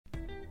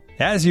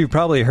As you've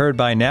probably heard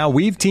by now,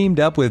 we've teamed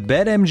up with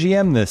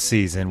BetMGM this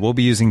season. We'll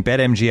be using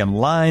BetMGM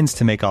lines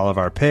to make all of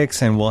our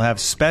picks, and we'll have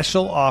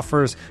special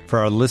offers for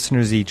our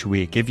listeners each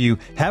week. If you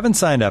haven't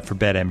signed up for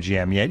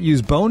BetMGM yet,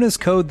 use bonus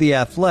code The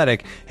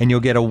Athletic, and you'll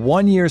get a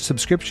 1-year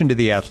subscription to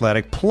The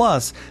Athletic,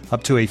 plus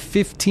up to a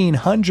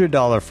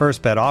 $1,500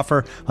 first bet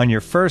offer on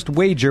your first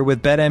wager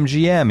with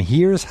BetMGM.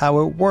 Here's how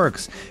it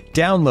works.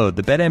 Download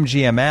the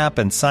BetMGM app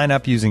and sign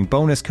up using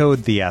bonus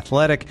code The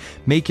Athletic.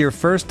 Make your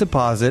first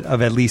deposit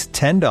of at least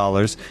 $10.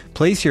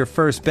 Place your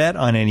first bet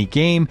on any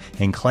game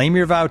and claim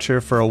your voucher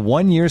for a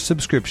 1-year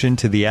subscription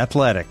to The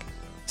Athletic.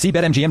 See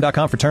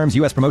BetMGM.com for terms.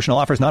 U.S. promotional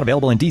offers not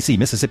available in D.C.,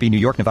 Mississippi, New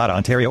York, Nevada,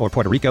 Ontario, or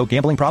Puerto Rico.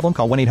 Gambling problem?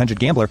 Call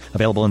 1-800-GAMBLER.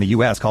 Available in the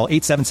U.S. Call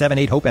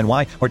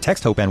 877-8-HOPE-NY or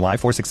text HOPE-NY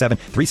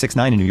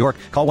 467-369 in New York.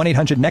 Call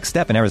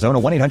 1-800-NEXT-STEP in Arizona.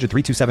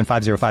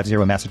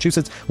 1-800-327-5050 in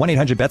Massachusetts.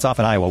 1-800-BETS-OFF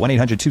in Iowa.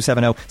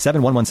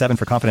 1-800-270-7117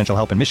 for confidential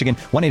help in Michigan.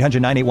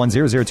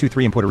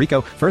 1-800-981-0023 in Puerto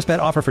Rico. First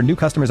bet offer for new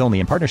customers only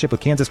in partnership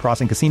with Kansas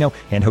Crossing Casino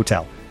and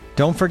Hotel.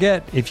 Don't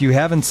forget, if you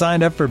haven't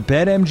signed up for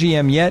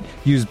BetMGM yet,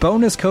 use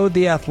bonus code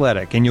The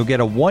Athletic, and you'll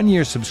get a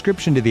 1-year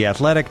subscription to The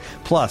Athletic,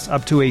 plus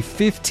up to a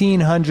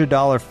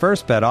 $1,500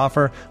 first bet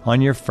offer on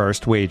your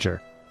first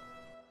wager.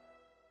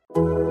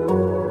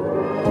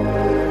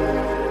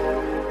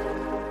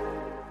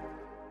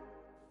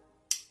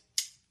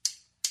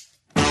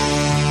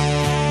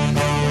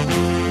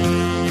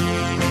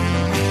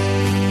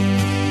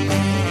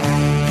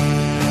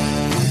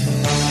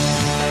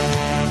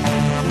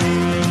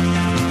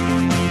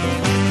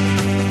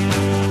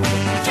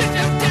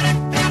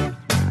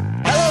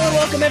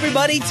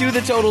 To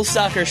the Total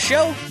Soccer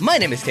Show. My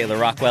name is Taylor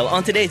Rockwell.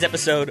 On today's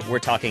episode, we're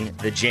talking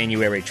the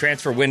January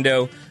transfer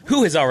window,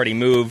 who has already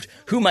moved,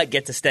 who might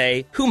get to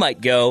stay, who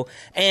might go,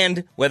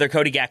 and whether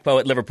Cody Gakpo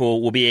at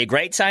Liverpool will be a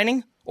great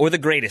signing or the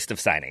greatest of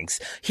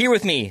signings. Here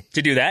with me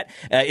to do that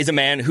is a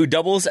man who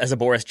doubles as a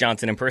Boris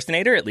Johnson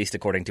impersonator, at least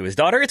according to his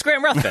daughter. It's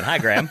Graham Ruthven. Hi,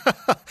 Graham.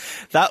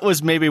 That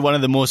was maybe one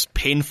of the most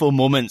painful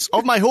moments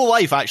of my whole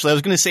life, actually. I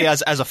was going to say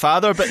as a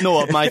father, but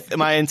no,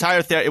 my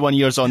entire 31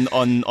 years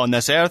on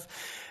this earth.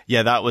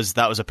 Yeah, that was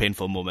a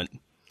painful moment.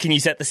 Can you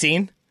set the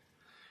scene?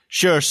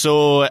 Sure.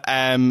 So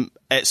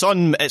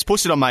it's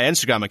posted on my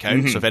Instagram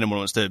account. So if anyone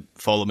wants to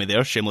follow me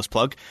there, shameless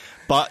plug.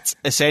 But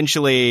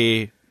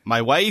essentially,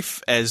 my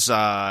wife is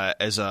a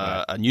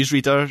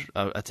newsreader,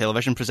 a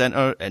television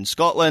presenter in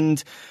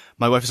Scotland.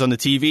 My wife is on the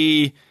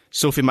TV.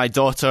 Sophie, my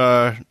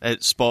daughter,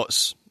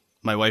 spots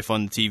my wife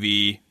on the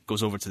TV,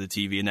 goes over to the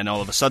TV, and then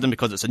all of a sudden,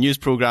 because it's a news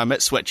program,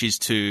 it switches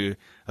to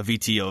a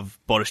VT of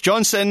Boris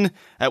Johnson.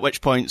 At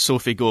which point,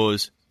 Sophie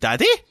goes,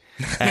 "Daddy?"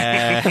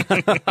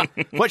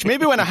 Which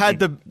maybe when I had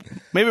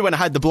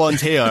the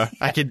blonde hair,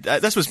 I could.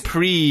 This was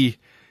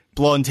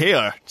pre-blonde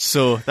hair,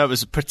 so that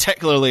was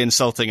particularly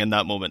insulting in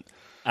that moment.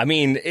 I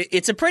mean,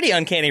 it's a pretty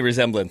uncanny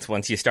resemblance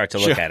once you start to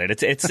look at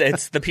it.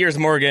 It's the Piers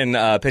Morgan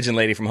pigeon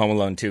lady from Home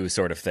Alone 2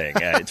 sort of thing.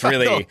 It's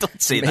really don't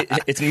say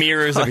that. It's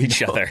mirrors of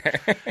each other.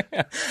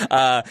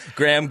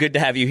 Graham, good to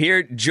have you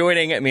here.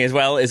 Joining me as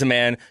well is a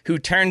man who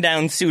turned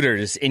down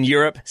suitors in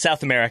Europe,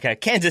 South America,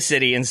 Kansas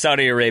City, and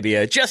Saudi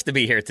Arabia just to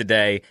be here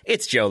today.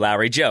 It's Joe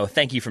Lowry. Joe,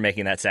 thank you for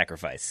making that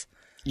sacrifice.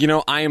 You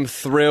know, I am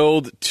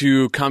thrilled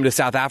to come to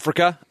South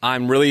Africa.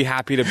 I'm really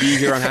happy to be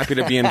here. I'm happy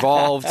to be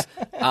involved.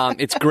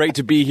 It's great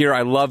to be here.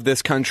 I love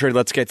this country.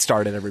 Let's get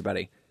started,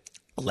 everybody.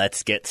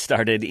 Let's get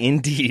started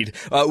indeed.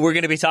 We're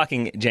going to be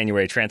talking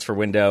January transfer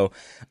window.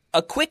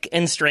 A quick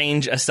and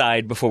strange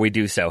aside before we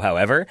do so,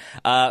 however,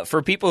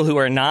 for people who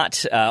are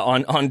not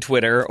on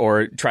Twitter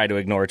or try to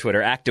ignore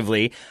Twitter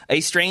actively, a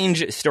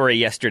strange story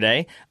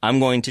yesterday. I'm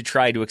going to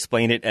try to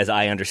explain it as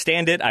I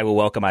understand it. I will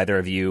welcome either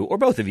of you or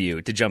both of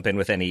you to jump in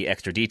with any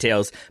extra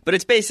details, but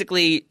it's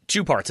basically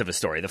two parts of a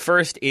story. The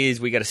first is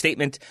we got a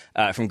statement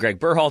from Greg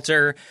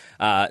Berhalter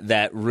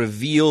that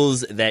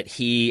reveals that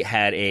he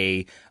had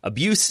a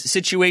abuse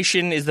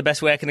situation, is the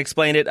best way I can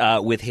explain it,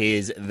 with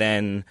his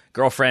then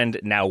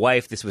girlfriend, now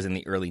wife. This was in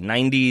the early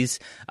 90s.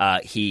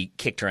 He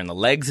kicked her in the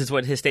legs, is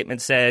what his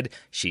statement said.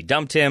 She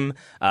dumped him.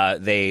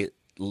 They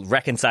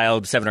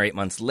reconciled 7 or 8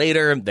 months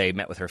later. They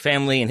met with her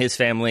family and his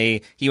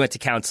family. He went to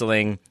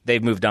counseling.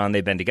 They've moved on.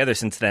 They've been together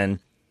since then.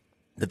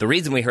 But the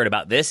reason we heard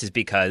about this is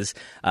because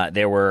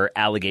there were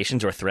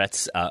allegations or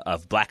threats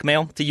of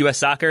blackmail to U.S.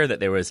 Soccer, that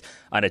there was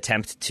an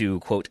attempt to,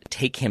 quote,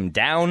 take him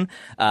down.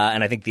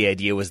 And I think the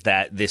idea was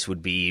that this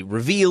would be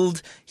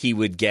revealed, he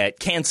would get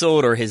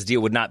canceled, or his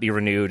deal would not be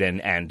renewed,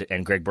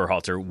 and Greg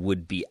Berhalter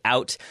would be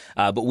out.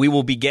 But we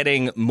will be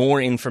getting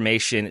more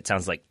information, it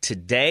sounds like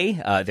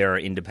today. There are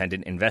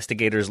independent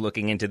investigators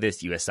looking into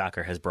this. U.S.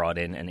 Soccer has brought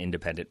in an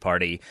independent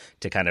party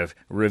to kind of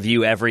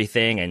review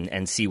everything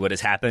and see what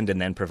has happened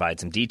and then provide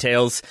some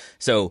details.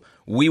 So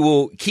we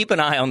will keep an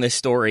eye on this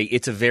story.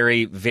 It's a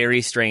very,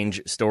 very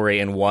strange story,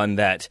 and one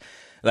that,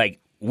 like,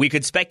 we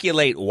could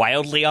speculate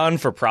wildly on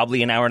for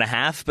probably an hour and a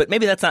half, but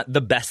maybe that's not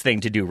the best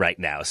thing to do right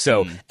now.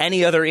 So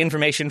any other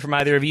information from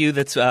either of you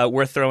that's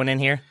worth throwing in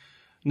here?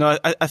 No,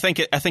 I think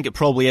it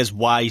probably is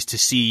wise to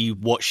see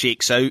what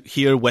shakes out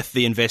here with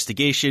the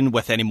investigation,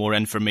 with any more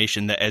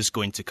information that is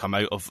going to come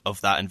out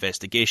of that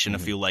investigation. I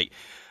feel like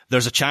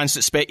there's a chance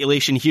that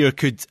speculation here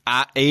could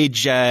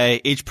age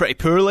pretty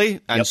poorly,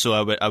 and so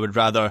I would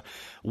rather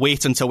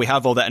wait until we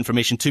have all that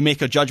information to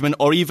make a judgment,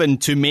 or even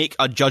to make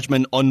a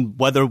judgment on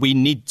whether we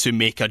need to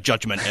make a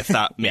judgment, if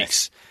that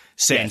makes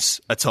sense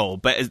at all.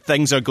 But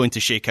things are going to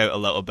shake out a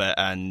little bit,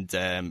 and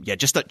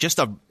just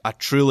a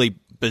truly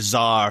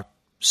bizarre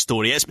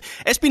story.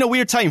 It's been a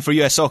weird time for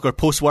US soccer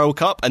post World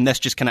Cup, and this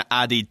just kind of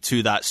added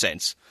to that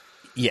sense.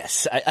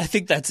 Yes, I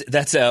think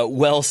that's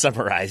well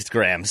summarized,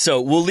 Graham.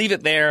 So we'll leave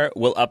it there.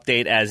 We'll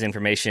update as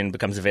information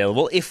becomes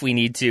available if we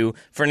need to.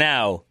 For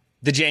now,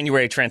 the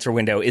January transfer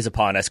window is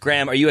upon us.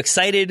 Graham, are you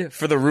excited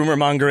for the rumor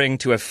mongering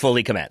to have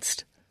fully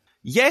commenced?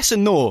 Yes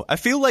and no. I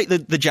feel like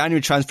the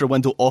January transfer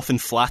window often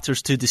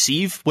flatters to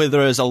deceive, where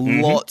there is a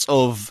lot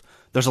of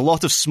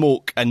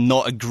smoke and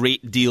not a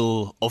great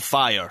deal of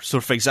fire. So,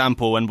 for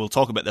example, and we'll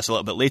talk about this a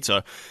little bit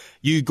later,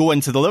 you go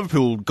into the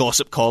Liverpool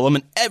gossip column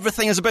and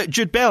everything is about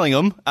Jude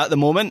Bellingham at the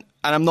moment,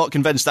 and I'm not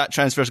convinced that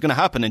transfer is going to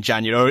happen in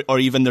January, or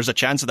even there's a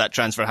chance of that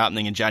transfer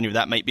happening in January.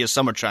 That might be a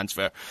summer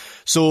transfer.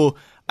 So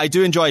I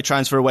do enjoy a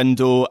transfer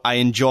window. I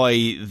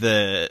enjoy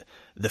the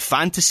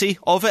fantasy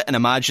of it and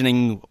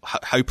imagining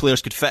how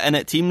players could fit in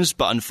at teams,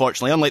 but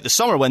unfortunately, unlike the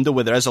summer window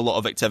where there is a lot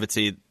of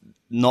activity,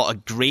 not a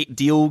great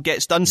deal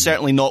gets done,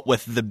 certainly not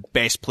with the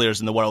best players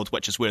in the world,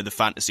 which is where the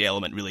fantasy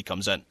element really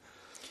comes in.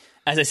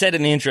 As I said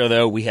in the intro,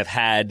 though, we have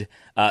had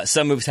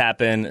some moves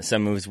happen,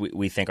 some moves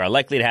we think are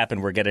likely to happen.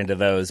 We'll get into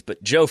those.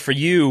 But, Joe, for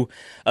you,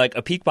 like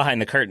a peek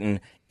behind the curtain,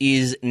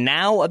 is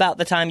now about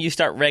the time you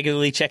start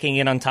regularly checking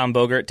in on Tom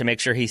Bogert to make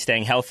sure he's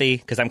staying healthy?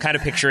 Because I'm kind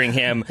of picturing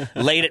him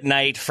late at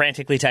night,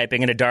 frantically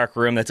typing in a dark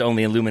room that's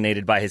only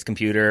illuminated by his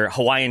computer,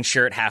 Hawaiian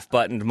shirt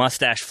half-buttoned,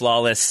 mustache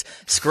flawless,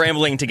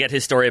 scrambling to get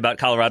his story about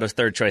Colorado's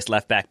third-choice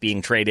left-back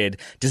being traded.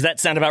 Does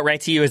that sound about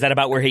right to you? Is that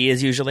about where he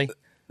is usually?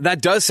 That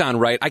does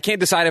sound right. I can't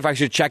decide if I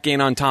should check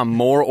in on Tom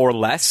more or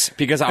less,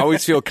 because I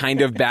always feel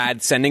kind of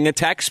bad sending a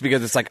text,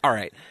 because it's like, all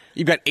right,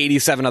 you've got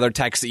 87 other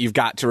texts that you've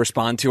got to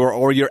respond to,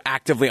 or you're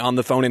actively on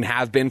the phone and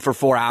have been for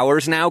 4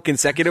 hours now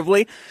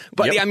consecutively.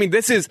 But yeah, I mean,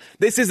 this is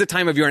the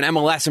time of year in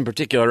MLS in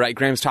particular, right?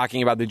 Graham's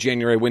talking about the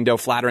January window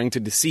flattering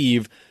to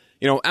deceive.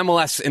 You know,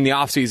 MLS in the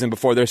offseason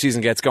before their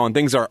season gets going,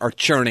 things are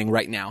churning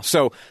right now.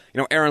 So, you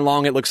know, Aaron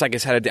Long, it looks like,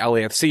 is headed to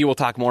LAFC. We'll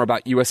talk more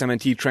about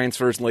USMNT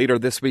transfers later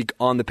this week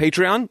on the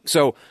Patreon.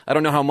 So I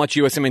don't know how much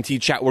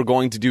USMNT chat we're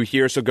going to do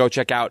here, so go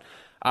check out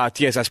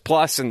TSS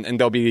Plus, and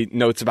there'll be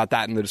notes about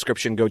that in the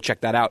description. Go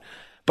check that out.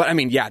 But, I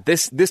mean, yeah,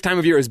 this time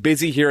of year is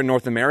busy here in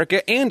North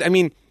America. And, I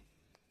mean,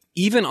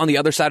 even on the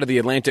other side of the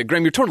Atlantic,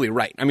 Graham, you're totally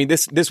right. I mean,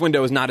 this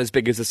window is not as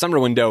big as the summer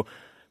window.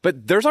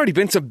 But there's already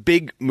been some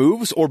big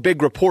moves, or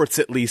big reports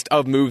at least,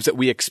 of moves that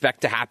we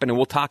expect to happen, and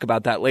we'll talk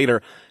about that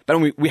later. But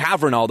we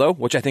have Ronaldo,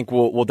 which I think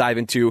we'll dive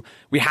into.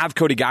 We have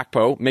Cody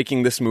Gakpo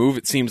making this move.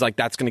 It seems like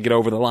that's going to get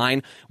over the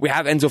line. We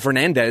have Enzo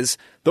Fernandez.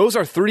 Those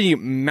are three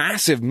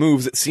massive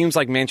moves. It seems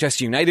like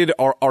Manchester United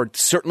are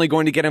certainly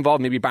going to get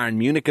involved. Maybe Bayern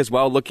Munich as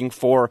well, looking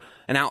for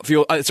an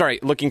outfield.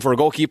 Looking for a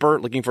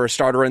goalkeeper, looking for a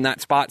starter in that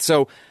spot.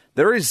 So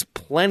there is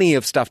plenty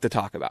of stuff to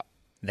talk about.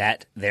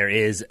 That there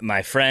is,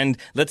 my friend.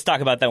 Let's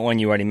talk about that one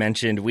you already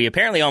mentioned. We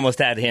apparently almost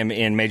had him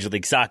in Major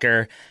League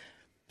Soccer.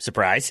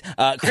 Surprise.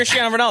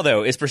 Cristiano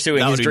Ronaldo is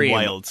pursuing his dream.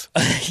 That would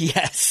be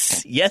wild.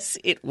 Yes,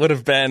 it would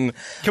have been.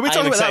 Can we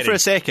talk about that for a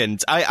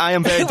second? I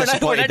am very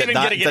disappointed. We're not even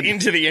going to get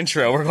into the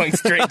intro. We're going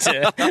straight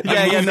to a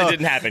move that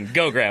didn't happen.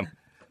 Go, Graham.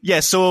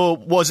 Yeah, so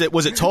was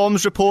it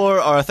Tom's report,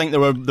 or I think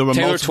there were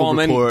multiple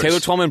reports? Taylor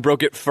Twellman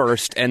broke it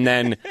first, and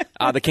then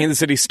the Kansas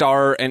City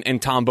Star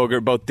and Tom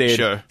Bogert both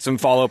did some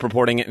follow-up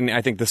reporting, and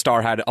I think the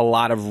Star had a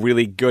lot of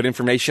really good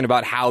information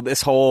about how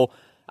this whole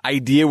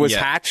idea was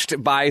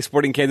hatched by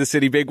Sporting Kansas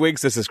City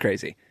bigwigs. This is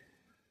crazy.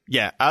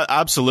 Yeah,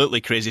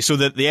 absolutely crazy. So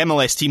the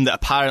MLS team that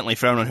apparently,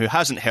 for anyone who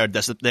hasn't heard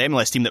this, the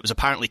MLS team that was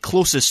apparently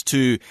closest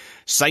to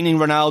signing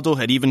Ronaldo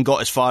had even got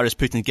as far as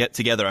putting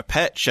together a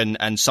pitch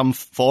and some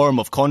form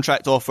of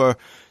contract offer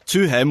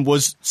to him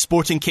was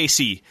Sporting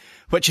KC,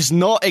 which is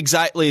not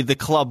exactly the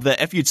club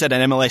that, if you'd said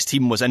an MLS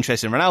team was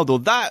interested in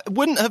Ronaldo, that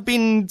wouldn't have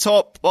been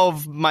top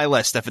of my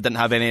list if it didn't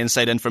have any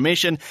inside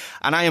information.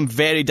 And I am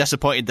very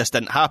disappointed this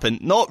didn't happen.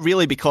 Not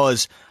really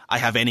because I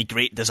have any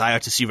great desire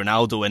to see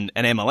Ronaldo in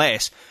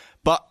MLS,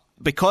 but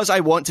because I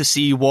want to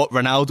see what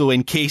Ronaldo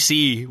in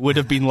KC would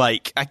have been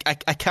like. I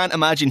can't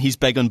imagine he's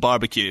big on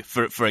barbecue,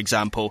 for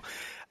example.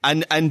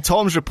 And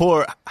Tom's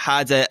report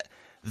had it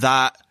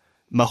that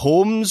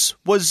Mahomes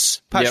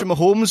was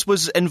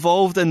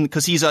involved in,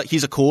 because he's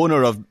a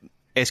co-owner of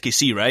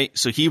SKC, right?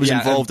 So he was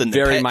involved in the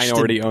very pitch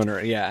minority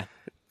owner,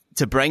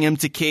 to bring him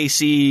to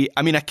KC.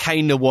 I mean, I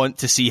kind of want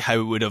to see how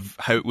it would have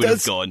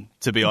gone,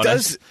 to be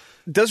honest.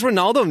 Does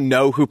Ronaldo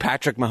know who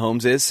Patrick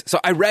Mahomes is? So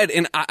I read,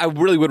 and I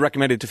really would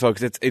recommend it to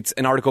folks. It's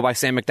an article by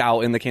Sam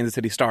McDowell in the Kansas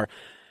City Star,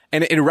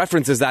 and it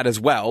references that as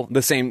well.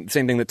 The same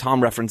thing that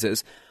Tom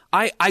references.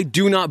 I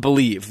do not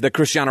believe that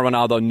Cristiano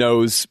Ronaldo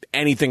knows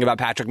anything about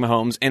Patrick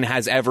Mahomes and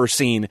has ever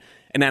seen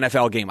an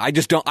NFL game. I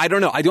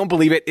don't know. I don't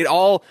believe it.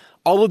 All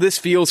of this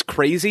feels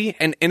crazy,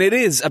 and it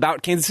is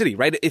about Kansas City,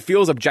 right? It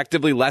feels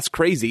objectively less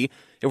crazy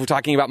if we're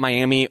talking about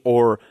Miami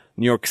or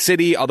New York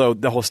City, although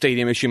the whole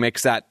stadium issue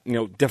makes that,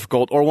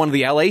 difficult, or one of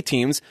the LA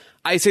teams.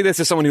 I say this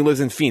as someone who lives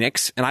in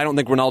Phoenix, and I don't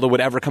think Ronaldo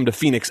would ever come to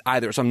Phoenix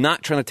either, so I'm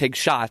not trying to take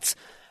shots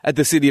at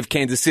the city of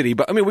Kansas City,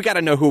 but we got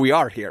to know who we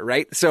are here,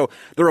 right? So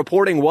the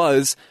reporting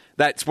was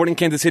that Sporting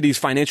Kansas City's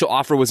financial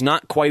offer was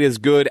not quite as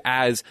good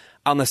as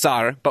Al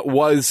Nassr, but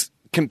was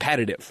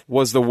competitive,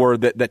 was the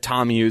word that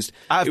Tom used.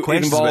 I have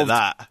questions about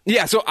that.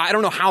 Yeah, so I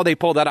don't know how they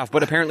pulled that off,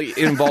 but apparently it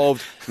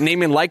involved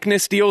name and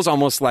likeness deals,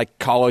 almost like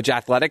college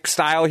athletic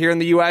style here in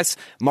the U.S.,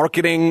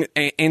 marketing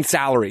and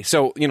salary.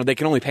 So, they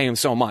can only pay him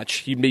so much.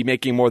 He'd be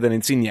making more than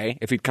Insigne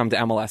if he'd come to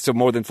MLS, so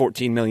more than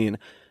 $14 million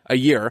a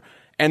year.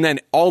 And then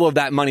all of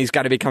that money's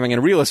got to be coming in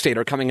real estate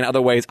or coming in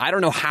other ways. I don't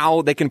know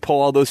how they can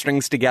pull all those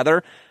strings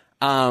together,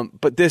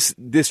 but this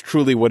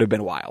truly would have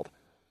been wild.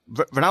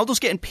 Ronaldo's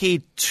getting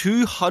paid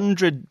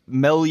 $200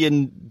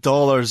 million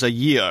a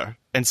year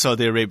in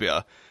Saudi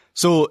Arabia.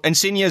 So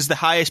Insigne is the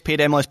highest paid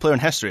MLS player in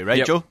history, right,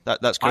 Yep. Joe?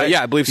 That's correct?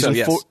 Yeah, I believe He's so, on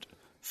yes.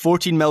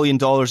 $14 million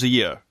a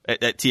year at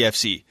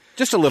TFC.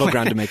 Just a little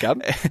ground to make up.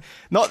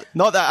 Not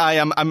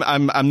that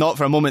I'm not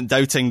for a moment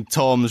doubting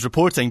Tom's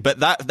reporting, but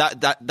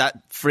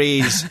that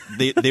phrase,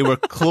 they were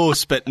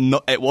close, but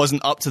it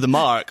wasn't up to the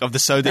mark of the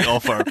Saudi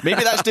offer.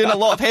 Maybe that's doing a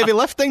lot of heavy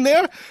lifting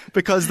there,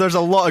 because there's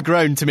a lot of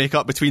ground to make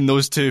up between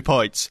those 2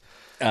 points.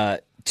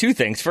 Two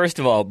things. First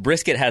of all,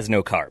 brisket has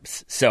no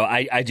carbs. So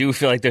I do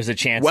feel like there's a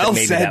chance Well that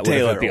maybe said, that would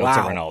have Taylor. appealed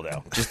Wow. to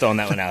Ronaldo. Just throwing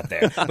that one out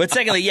there. But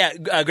secondly,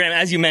 Graham,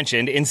 as you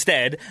mentioned,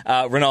 instead,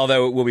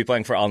 Ronaldo will be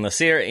playing for Al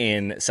Nassr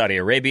in Saudi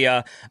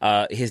Arabia.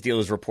 His deal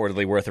is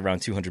reportedly worth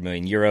around 200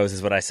 million euros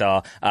is what I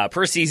saw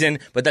per season,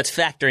 but that's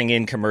factoring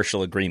in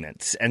commercial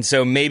agreements. And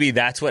so maybe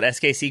that's what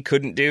SKC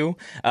couldn't do,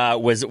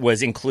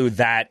 was include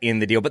that in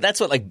the deal. But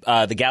that's what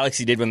the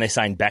Galaxy did when they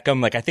signed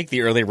Beckham. I think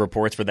the earlier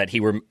reports were that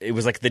it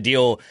was like the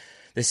deal.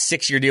 The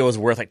 6-year deal was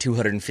worth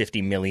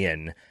 $250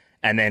 million.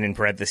 And then in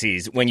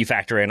parentheses, when you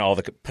factor in all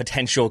the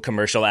potential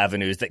commercial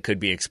avenues that could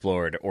be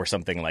explored or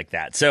something like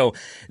that. So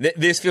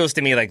this feels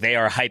to me like they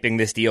are hyping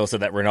this deal so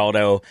that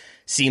Ronaldo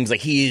seems like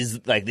he's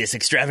like this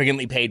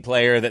extravagantly paid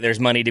player, that there's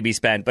money to be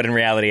spent. But in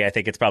reality, I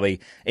think it's probably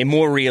a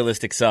more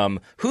realistic sum.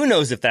 Who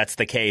knows if that's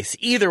the case?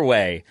 Either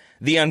way,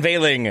 the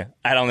unveiling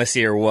at Al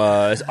Nassr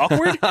was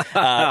awkward.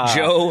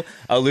 Joe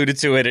alluded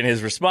to it in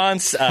his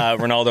response.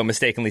 Ronaldo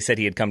mistakenly said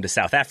he had come to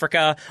South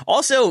Africa.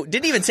 Also,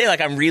 didn't even say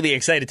I'm really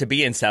excited to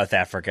be in South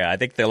Africa. I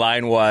think the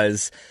line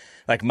was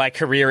my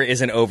career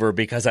isn't over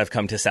because I've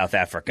come to South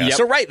Africa. Yep.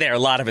 So right there, a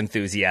lot of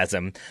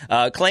enthusiasm.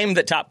 Claimed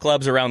that top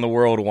clubs around the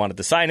world wanted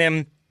to sign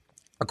him.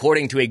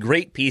 According to a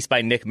great piece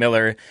by Nick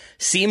Miller,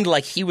 seemed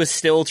like he was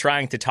still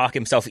trying to talk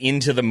himself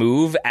into the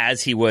move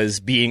as he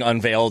was being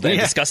unveiled and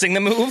discussing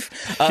the move.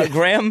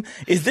 Graham,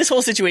 is this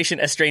whole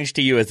situation as strange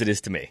to you as it is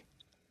to me?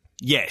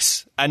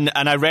 Yes, and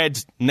I read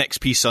Nick's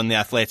piece on The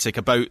Athletic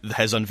about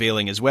his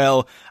unveiling as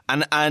well,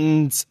 and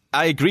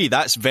I agree,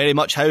 that's very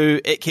much how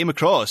it came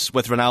across,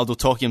 with Ronaldo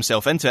talking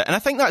himself into it. And I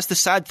think that's the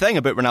sad thing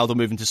about Ronaldo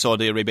moving to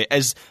Saudi Arabia,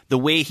 is the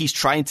way he's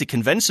trying to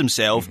convince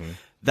himself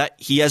that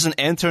he isn't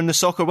entering the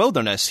soccer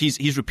wilderness.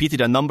 He's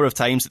repeated a number of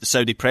times that the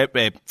Saudi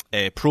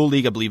Pro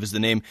League, I believe is the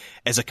name,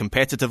 is a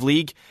competitive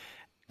league.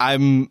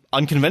 I'm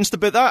unconvinced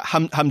about that.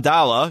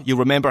 Hamdallah, you'll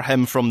remember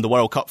him from the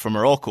World Cup for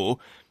Morocco.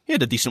 He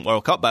had a decent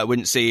World Cup, but I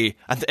wouldn't say...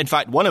 In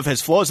fact, one of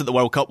his flaws at the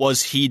World Cup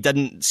was he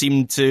didn't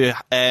seem to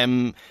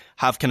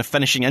have kind of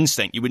finishing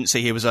instinct. You wouldn't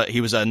say he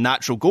was a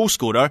natural goal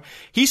scorer.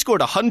 He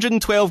scored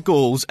 112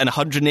 goals in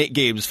 108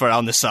 games for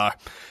Al Nassr.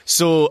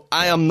 So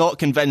I am not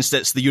convinced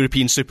it's the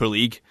European Super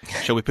League,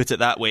 shall we put it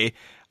that way.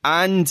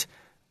 And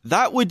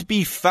that would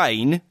be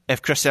fine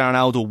if Cristiano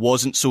Ronaldo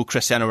wasn't so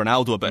Cristiano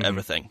Ronaldo about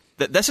everything.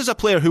 This is a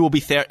player who will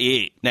be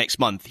 38 next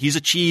month. He's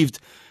achieved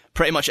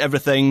pretty much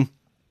everything.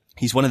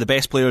 He's one of the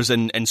best players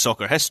in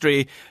soccer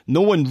history.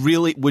 No one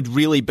would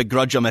really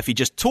begrudge him if he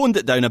just toned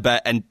it down a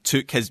bit and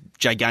took his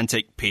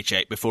gigantic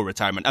paycheck before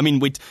retirement. I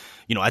mean,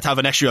 I'd have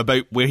an issue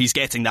about where he's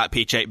getting that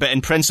paycheck, but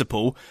in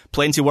principle,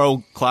 plenty of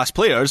world-class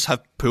players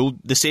have pulled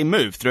the same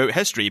move throughout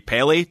history.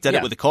 Pele did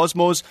it with the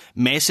Cosmos.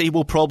 Messi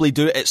will probably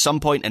do it at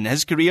some point in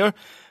his career.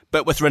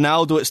 But with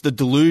Ronaldo, it's the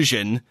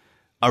delusion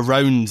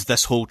around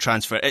this whole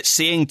transfer. It's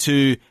saying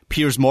to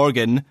Piers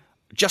Morgan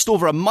just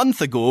over a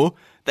month ago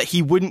that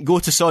he wouldn't go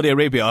to Saudi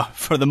Arabia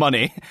for the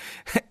money.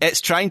 It's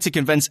trying to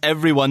convince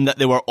everyone that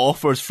there were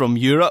offers from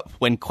Europe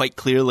when quite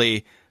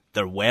clearly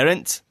there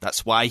weren't.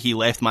 That's why he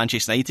left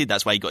Manchester United.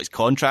 That's why he got his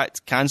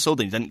contract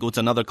cancelled and he didn't go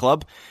to another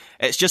club.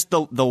 It's just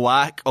the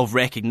lack of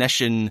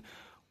recognition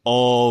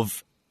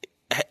of...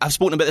 I've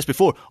spoken about this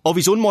before, of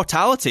his own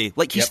mortality.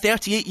 He's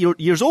 38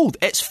 years old.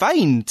 It's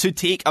fine to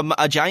take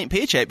a giant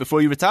paycheck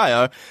before you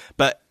retire,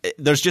 but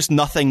there's just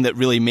nothing that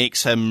really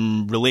makes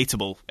him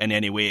relatable in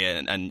any way.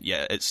 And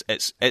it's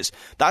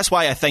that's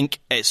why I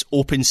think it's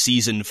open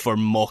season for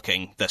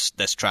mocking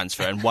this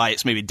transfer, and why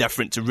it's maybe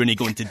different to Rooney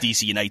going to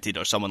DC United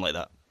or someone like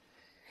that.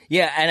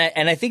 Yeah,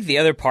 and I think the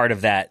other part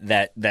of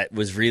that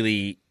was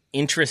really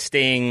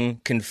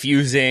interesting,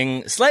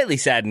 confusing, slightly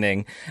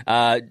saddening,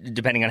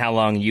 depending on how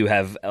long you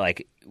have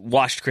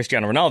watched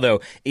Cristiano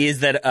Ronaldo, is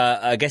that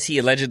I guess he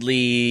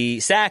allegedly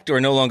sacked or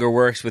no longer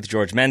works with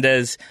George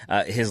Mendes,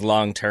 his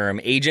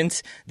long-term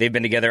agent. They've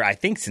been together, I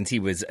think, since he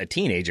was a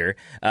teenager.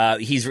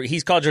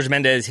 He's called George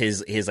Mendes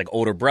his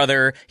older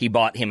brother. He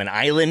bought him an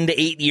island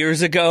 8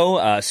 years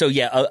ago. So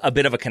yeah, a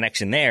bit of a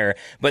connection there.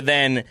 But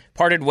then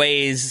parted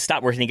ways,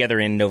 stopped working together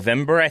in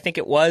November, I think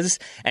it was.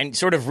 And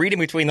sort of reading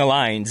between the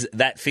lines,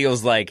 that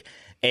feels like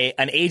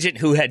an agent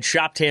who had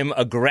shopped him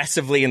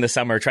aggressively in the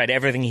summer, tried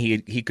everything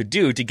he could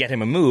do to get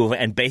him a move,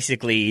 and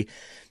basically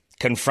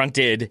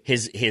confronted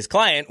his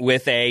client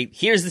with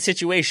here's the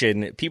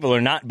situation. People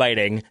are not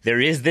biting. There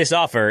is this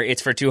offer.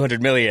 It's for $200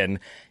 million.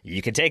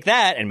 You can take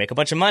that and make a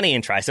bunch of money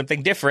and try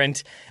something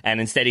different. And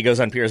instead he goes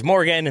on Piers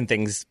Morgan and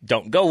things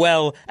don't go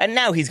well. And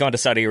now he's gone to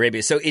Saudi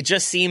Arabia. So it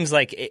just seems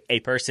like a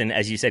person,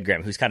 as you said,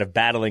 Graham, who's kind of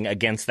battling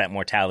against that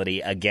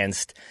mortality,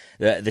 against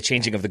the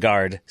changing of the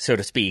guard, so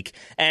to speak.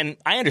 And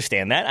I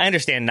understand that. I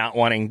understand not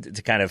wanting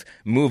to kind of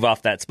move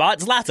off that spot.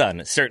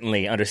 Zlatan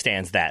certainly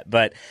understands that.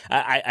 But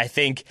I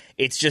think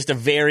it's just a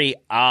very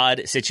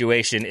odd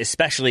situation,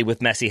 especially with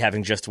Messi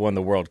having just won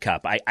the World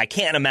Cup. I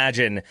can't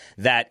imagine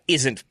that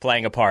isn't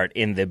playing a part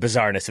in the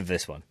bizarreness of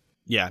this one.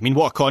 Yeah, I mean,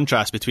 what a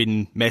contrast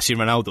between Messi and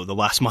Ronaldo the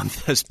last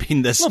month has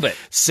been this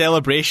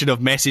celebration of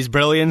Messi's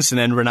brilliance and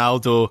then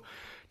Ronaldo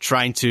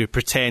trying to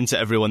pretend to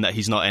everyone that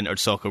he's not entered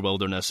soccer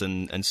wilderness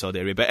in Saudi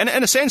Arabia. And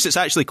in a sense, it's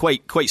actually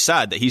quite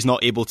sad that he's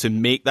not able to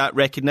make that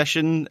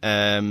recognition.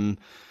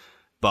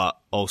 But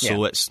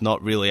also it's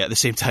not really at the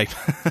same time.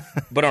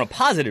 But on a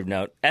positive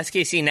note,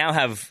 SKC now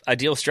have a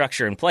deal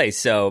structure in place.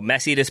 So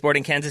Messi to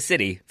Sporting Kansas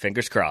City,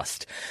 fingers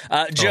crossed.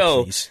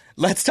 Joe,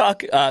 let's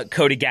talk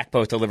Cody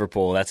Gakpo to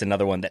Liverpool. That's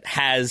another one that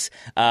has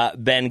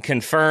been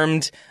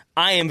confirmed.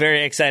 I am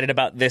very excited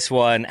about this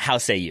one. How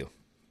say you?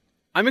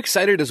 I'm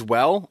excited as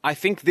well. I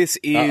think this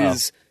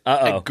is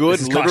a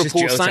good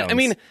Liverpool sign. I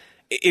mean,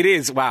 it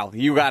is. Wow,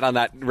 you got on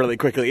that really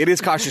quickly. It is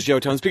cautious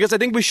Joe tones because I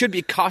think we should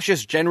be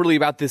cautious generally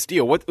about this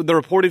deal. What the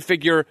reported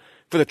figure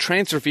for the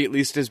transfer fee at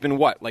least has been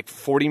like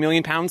 £40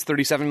 million,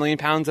 £37 million.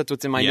 That's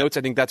what's in my notes.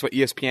 I think that's what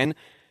ESPN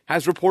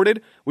has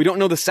reported. We don't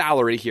know the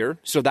salary here,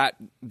 so that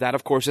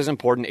of course is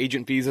important.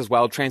 Agent fees as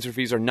well. Transfer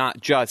fees are not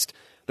just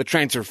the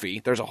transfer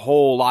fee. There's a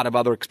whole lot of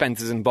other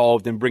expenses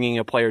involved in bringing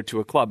a player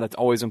to a club. That's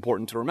always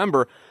important to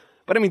remember.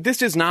 But I mean,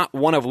 this is not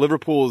one of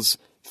Liverpool's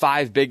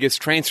 5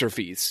 biggest transfer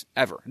fees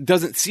ever. It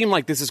doesn't seem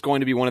like this is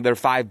going to be one of their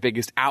 5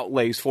 biggest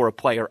outlays for a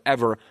player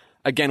ever,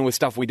 again, with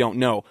stuff we don't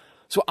know.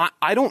 So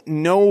I don't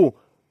know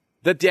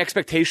that the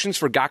expectations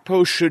for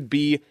Gakpo should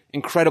be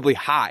incredibly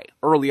high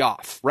early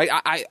off, right?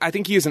 I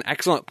think he is an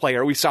excellent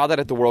player. We saw that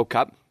at the World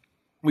Cup.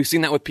 We've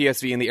seen that with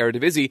PSV in the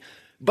Eredivisie.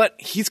 But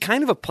he's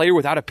kind of a player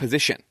without a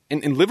position.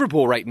 And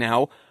Liverpool right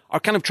now are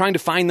kind of trying to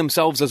find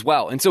themselves as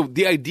well. And so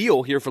the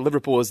ideal here for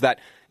Liverpool is that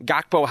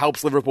Gakpo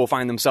helps Liverpool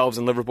find themselves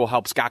and Liverpool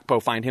helps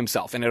Gakpo find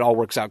himself. And it all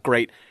works out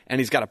great. And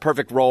he's got a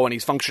perfect role and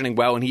he's functioning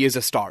well and he is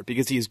a star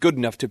because he is good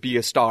enough to be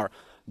a star.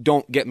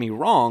 Don't get me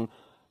wrong.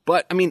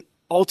 But, I mean,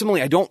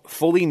 ultimately, I don't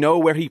fully know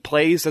where he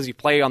plays. Does he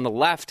play on the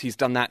left? He's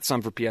done that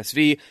some for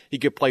PSV. He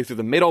could play through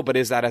the middle, but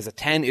is that as a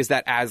 10? Is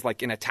that as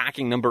like an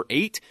attacking number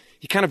 8?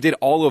 He kind of did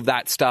all of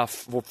that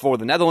stuff for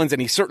the Netherlands,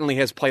 and he certainly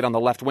has played on the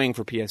left wing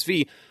for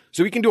PSV.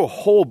 So he can do a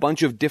whole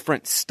bunch of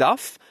different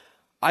stuff.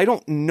 I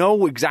don't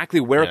know exactly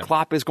where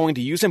Klopp is going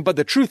to use him, but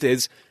the truth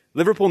is,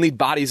 Liverpool need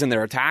bodies in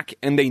their attack,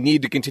 and they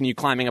need to continue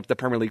climbing up the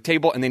Premier League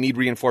table, and they need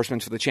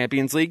reinforcements for the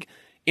Champions League.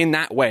 In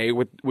that way,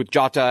 with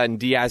Jota and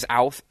Diaz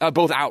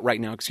both out right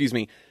now,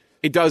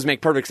 it does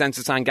make perfect sense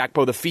to sign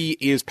Gakpo. The fee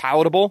is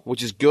palatable,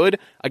 which is good.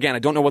 Again, I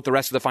don't know what the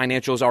rest of the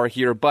financials are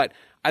here, but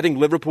I think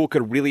Liverpool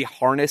could really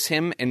harness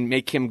him and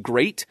make him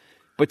great.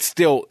 But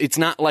still, it's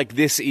not like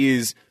this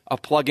is a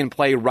plug and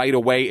play right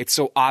away. It's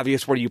so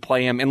obvious where you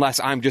play him, unless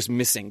I'm just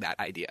missing that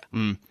idea.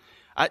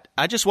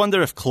 I just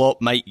wonder if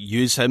Klopp might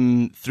use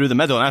him through the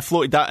middle. And I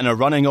floated that in a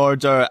running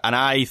order, and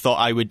I thought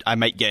I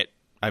might get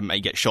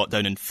shot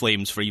down in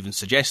flames for even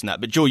suggesting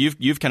that. But Joe,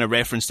 you've kind of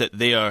referenced it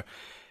there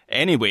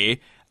anyway.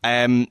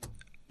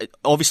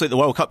 Obviously at the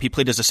World Cup he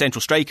played as a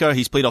central striker.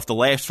 He's played off the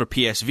left for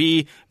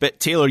PSV. But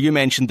Taylor, you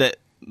mentioned that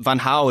Van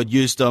Gaal had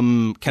used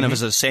him kind of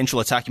as a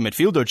central attacking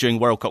midfielder during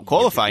World Cup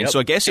qualifying. So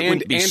I guess it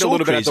wouldn't be so crazy. And a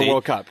little bit at the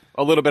World Cup.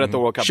 A little bit at the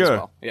World Cup as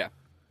well. Yeah.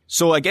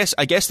 So I guess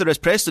there is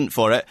precedent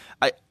for it.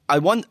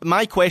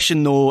 My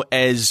question though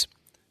is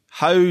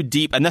how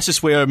deep, and this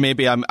is where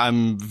maybe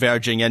I'm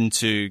verging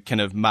into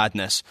kind of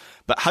madness,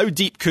 but how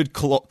deep could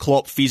Klopp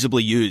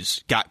feasibly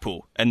use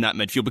Gakpo in that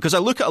midfield? Because I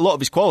look at a lot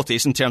of his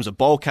qualities in terms of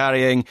ball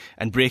carrying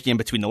and breaking in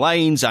between the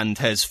lines and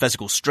his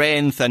physical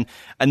strength, and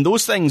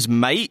those things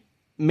might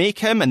make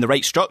him, in the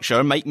right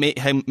structure, might make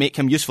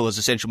him useful as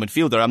a central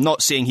midfielder. I'm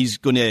not saying he's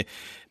going to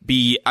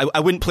be... I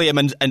wouldn't play him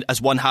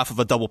as one half of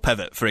a double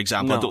pivot, for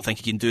example. No. I don't think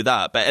he can do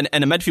that. But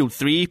in a midfield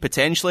 3,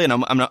 potentially,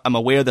 and I'm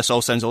aware this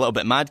all sounds a little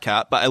bit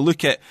madcap, but I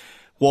look at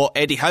what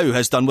Eddie Howe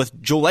has done with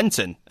Joe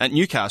Linton at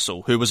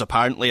Newcastle, who was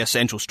apparently a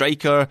central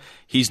striker.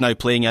 He's now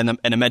playing in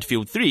a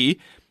midfield 3.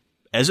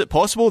 is it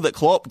possible that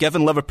Klopp,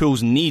 given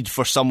Liverpool's need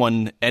for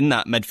someone in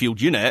that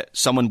midfield unit,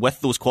 someone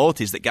with those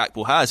qualities that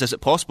Gakpo has, is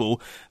it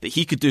possible that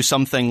he could do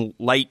something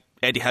like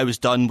Eddie Howe has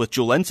done with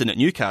Joe Linton at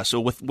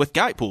Newcastle with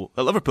Gakpo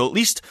at Liverpool, at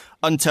least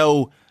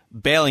until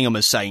Bellingham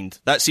is signed?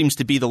 That seems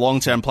to be the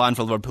long-term plan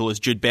for Liverpool, is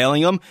Jude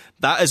Bellingham.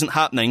 That isn't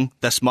happening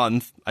this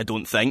month, I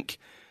don't think.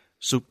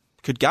 So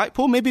could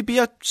Gakpo maybe be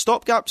a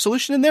stopgap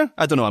solution in there?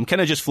 I don't know. I'm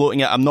kind of just floating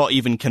it. I'm not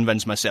even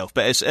convinced myself,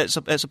 but it's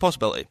a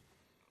possibility.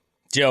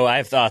 Joe, I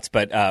have thoughts,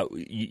 but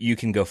you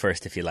can go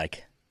first if you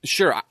like.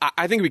 Sure.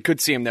 I think we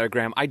could see him there,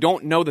 Graham. I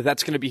don't know that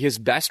that's going to be his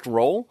best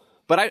role,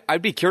 but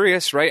I'd be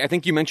curious, right? I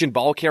think you mentioned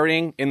ball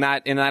carrying in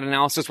that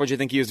analysis, which I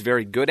think he is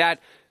very good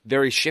at.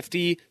 Very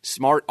shifty,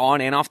 smart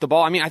on and off the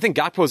ball. I mean, I think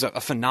Gakpo's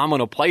a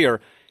phenomenal player.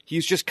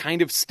 He's just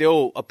kind of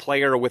still a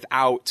player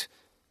without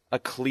a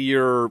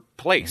clear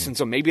place. And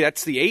so maybe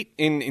that's the 8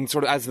 in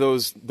sort of as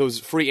those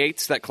free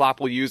 8s that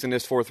Klopp will use in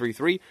this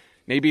 4-3-3.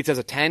 Maybe it's as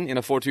a 10 in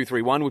a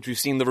 4-2-3-1, which we've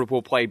seen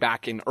Liverpool play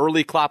back in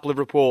early Klopp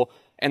Liverpool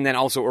and then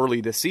also early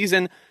this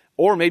season.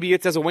 Or maybe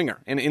it's as a winger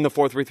in the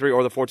 4-3-3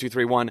 or the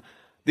 4-2-3-1.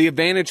 The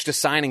advantage to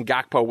signing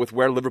Gakpo with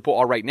where Liverpool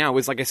are right now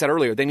is, like I said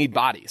earlier, they need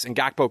bodies. And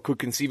Gakpo could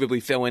conceivably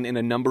fill in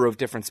a number of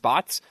different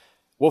spots.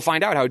 We'll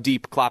find out how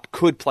deep Klopp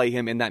could play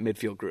him in that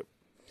midfield group.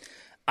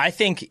 I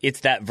think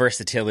it's that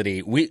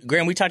versatility.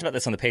 Graham, we talked about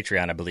this on the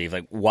Patreon, I believe,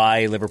 like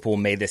why Liverpool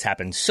made this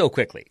happen so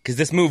quickly. Because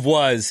this move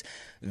was,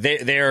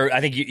 I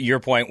think your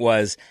point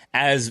was,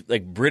 as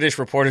like British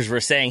reporters were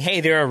saying,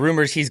 hey, there are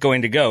rumors he's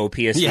going to go,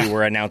 PSV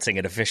were announcing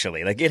it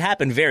officially. Like it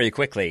happened very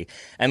quickly.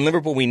 And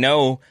Liverpool, we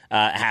know,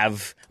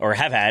 have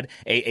had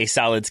a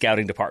solid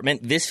scouting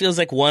department. This feels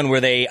like one where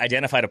they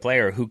identified a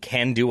player who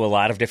can do a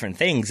lot of different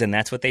things, and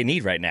that's what they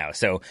need right now.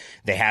 So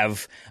they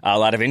have a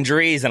lot of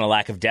injuries and a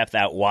lack of depth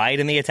out wide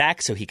in the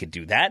attack, so he could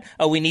do that.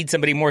 Oh, we need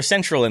somebody more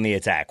central in the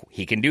attack.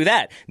 He can do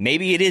that.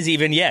 Maybe it is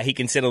even, he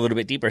can sit a little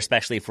bit deeper,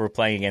 especially if we're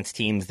playing against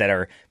teams that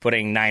are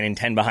putting 9 and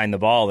 10 behind the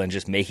ball and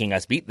just making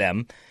us beat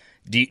them.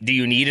 Do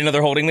you need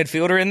another holding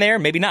midfielder in there?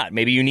 Maybe not.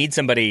 Maybe you need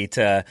somebody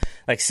to,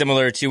 like,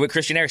 similar to what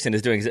Christian Eriksen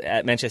is doing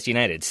at Manchester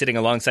United, sitting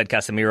alongside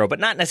Casemiro, but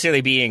not necessarily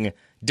being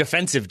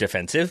defensive,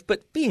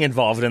 but being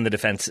involved in the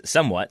defense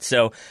somewhat.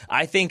 So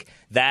I think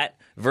that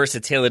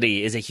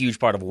versatility is a huge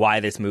part of why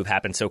this move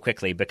happened so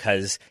quickly,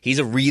 because he's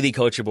a really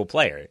coachable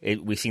player.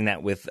 We've seen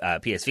that with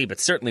PSV, but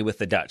certainly with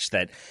the Dutch,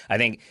 that I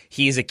think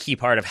he's a key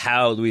part of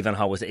how Louis van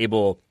Gaal was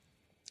able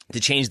to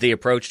change the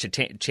approach,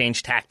 to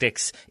change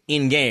tactics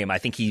in game. I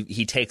think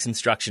he takes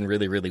instruction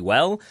really, really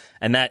well,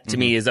 and that to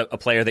me is a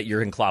player that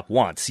Jurgen Klopp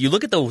wants. You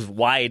look at those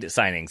wide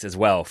signings as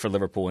well for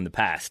Liverpool in the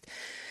past.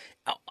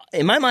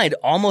 In my mind,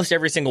 almost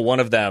every single one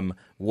of them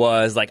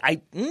was like,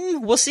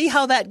 we'll see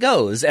how that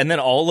goes. And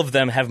then all of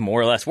them have more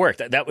or less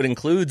worked. That would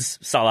include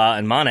Salah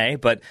and Mane,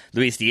 but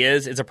Luis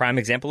Diaz is a prime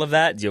example of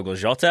that. Diogo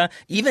Jota,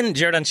 even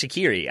Xherdan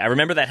Shaqiri. I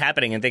remember that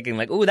happening and thinking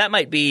like, that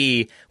might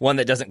be one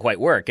that doesn't quite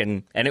work.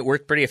 And it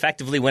worked pretty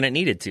effectively when it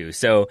needed to.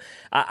 So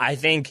I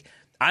think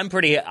I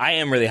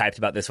am really hyped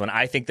about this one.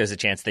 I think there's a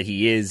chance that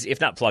he is,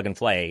 if not plug and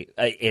play,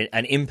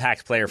 an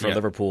impact player for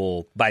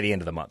Liverpool by the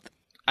end of the month.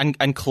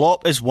 And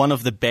Klopp is one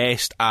of the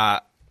best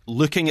at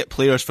looking at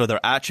players for their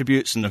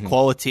attributes and their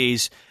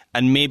qualities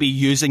and maybe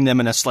using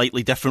them in a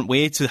slightly different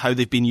way to how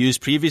they've been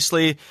used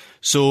previously.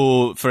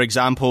 So, for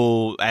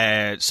example,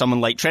 someone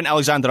like Trent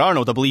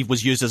Alexander-Arnold, I believe,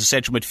 was used as a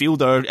central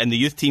midfielder in the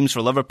youth teams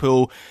for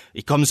Liverpool.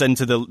 He comes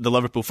into the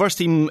Liverpool first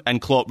team,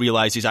 and Klopp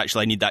realises,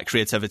 actually, I need that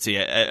creativity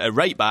at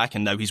right back,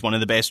 and now he's one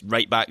of the best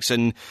right backs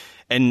in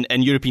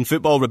European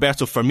football.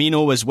 Roberto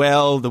Firmino as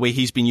well, the way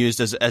he's been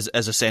used as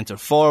a centre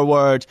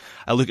forward.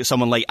 I look at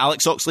someone like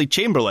Alex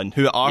Oxlade-Chamberlain,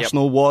 who at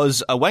Arsenal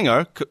was a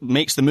winger,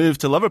 makes the move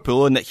to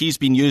Liverpool, and that he's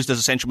been used as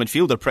a central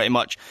midfielder pretty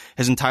much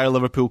his entire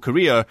Liverpool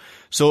career.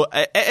 So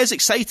it is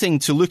exciting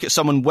to look at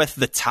someone with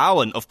the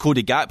talent of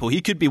Cody Gakpo.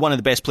 He could be one of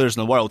the best players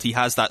in the world. He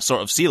has that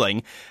sort of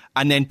ceiling.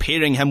 And then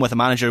pairing him with a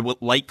manager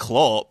like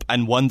Klopp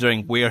and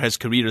wondering where his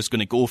career is going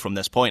to go from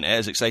this point. It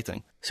is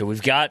exciting. So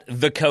we've got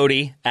the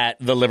Cody at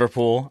the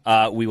Liverpool.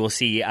 We will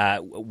see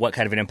what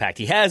kind of an impact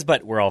he has,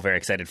 but we're all very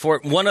excited for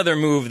it. One other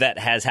move that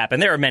has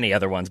happened, there are many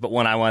other ones, but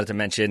one I wanted to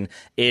mention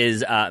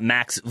is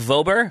Max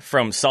Wöber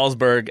from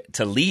Salzburg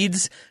to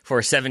Leeds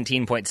for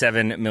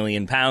 £17.7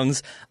 million.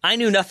 I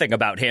knew nothing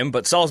about him,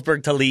 but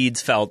Salzburg to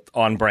Leeds felt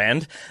on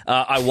brand.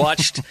 I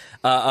watched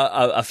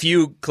a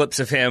few clips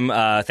of him.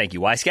 Thank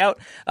you, Y-Scout.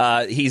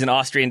 He's an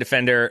Austrian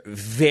defender,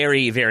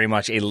 very, very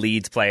much a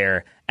Leeds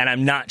player, and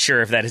I'm not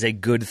sure if that is a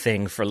good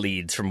thing for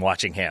Leeds from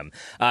watching him.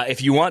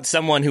 If you want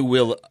someone who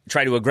will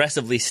try to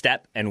aggressively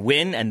step and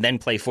win and then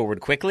play forward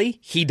quickly,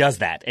 he does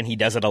that, and he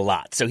does it a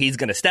lot. So he's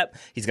going to step,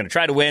 he's going to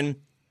try to win,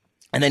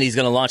 and then he's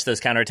going to launch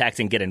those counterattacks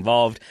and get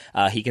involved.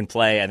 He can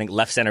play, I think,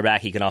 left center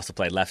back. He can also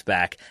play left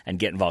back and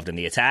get involved in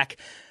the attack.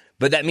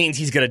 But that means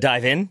he's going to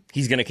dive in,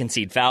 he's going to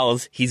concede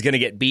fouls, he's going to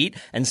get beat,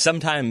 and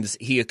sometimes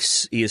he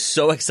is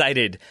so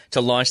excited to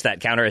launch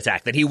that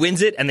counterattack that he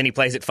wins it, and then he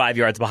plays it 5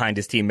 yards behind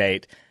his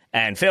teammate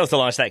and fails to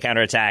launch that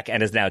counterattack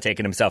and has now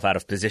taken himself out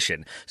of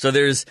position. So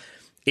there's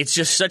it's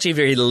just such a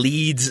very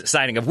Leeds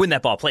signing of win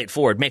that ball, play it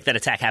forward, make that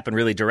attack happen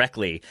really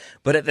directly.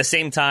 But at the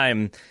same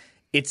time,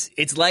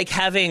 it's like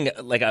having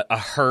like a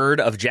herd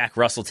of Jack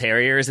Russell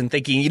Terriers and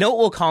thinking, you know what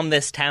will calm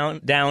this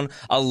town down?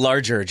 A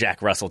larger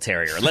Jack Russell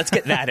Terrier. Let's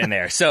get that in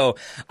there. So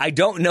I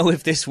don't know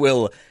if this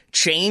will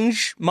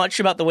change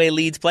much about the way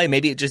Leeds play.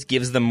 Maybe it just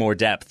gives them more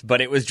depth.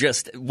 But it was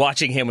just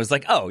watching him was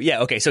like, oh, yeah,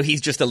 okay, so he's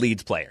just a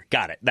Leeds player.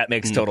 Got it. That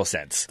makes total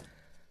sense.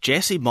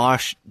 Jesse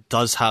Marsch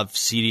does have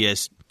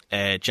serious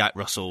Jack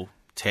Russell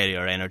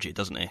Terrier energy,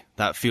 doesn't he?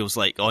 That feels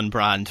like on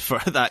brand for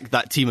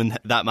that team and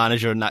that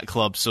manager and that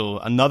club. So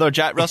another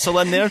Jack Russell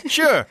in there?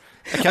 Sure.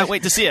 I can't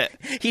wait to see it.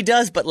 He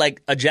does, but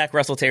like a Jack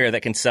Russell Terrier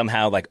that can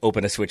somehow like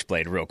open a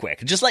switchblade real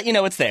quick. Just let you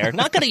know it's there.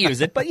 Not going to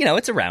use it, but you know,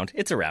 it's around.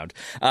 It's around.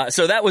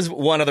 So that was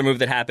one other move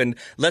that happened.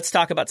 Let's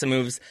talk about some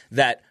moves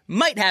that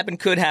might happen,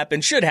 could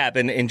happen, should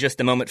happen in just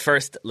a moment.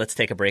 First, let's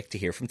take a break to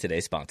hear from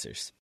today's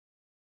sponsors.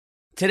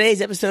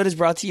 Today's episode is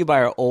brought to you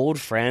by our old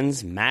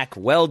friends, Mack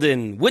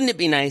Weldon. Wouldn't it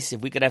be nice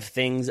if we could have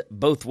things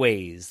both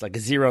ways, like a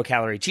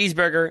zero-calorie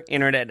cheeseburger,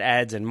 internet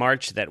ads in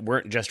March that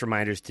weren't just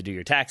reminders to do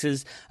your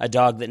taxes, a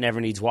dog that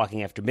never needs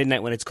walking after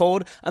midnight when it's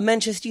cold, a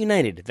Manchester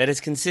United that is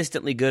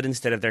consistently good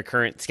instead of their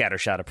current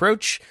scattershot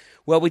approach?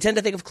 Well, we tend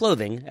to think of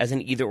clothing as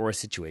an either-or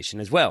situation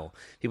as well.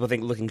 People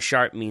think looking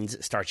sharp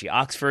means starchy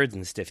Oxfords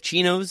and stiff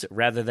chinos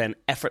rather than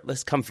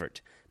effortless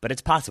comfort. But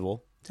it's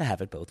possible to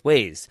have it both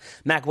ways.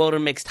 Mack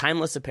Weldon makes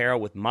timeless apparel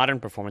with modern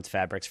performance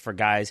fabrics for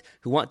guys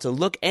who want to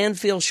look and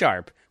feel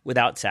sharp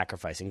without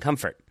sacrificing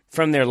comfort.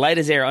 From their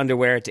light-as-air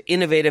underwear to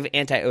innovative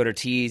anti-odor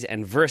tees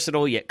and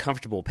versatile yet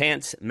comfortable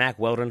pants, Mack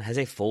Weldon has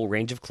a full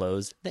range of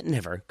clothes that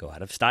never go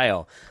out of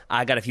style.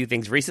 I got a few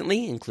things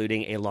recently,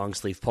 including a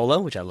long-sleeve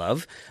polo, which I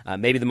love,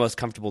 maybe the most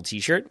comfortable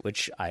t-shirt,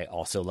 which I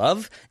also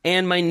love,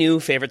 and my new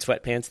favorite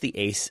sweatpants, the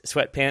Ace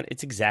sweatpant.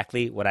 It's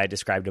exactly what I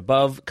described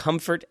above,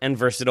 comfort and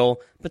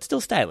versatile, but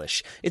still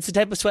stylish. It's the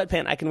type of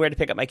sweatpant I can wear to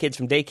pick up my kids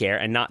from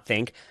daycare and not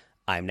think,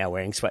 I'm now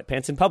wearing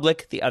sweatpants in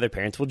public, the other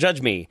parents will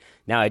judge me.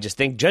 Now I just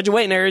think, judge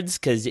away, nerds,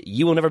 because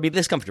you will never be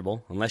this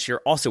comfortable unless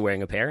you're also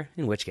wearing a pair,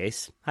 in which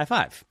case, high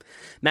five.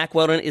 Mack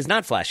Weldon is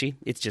not flashy.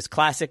 It's just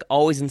classic,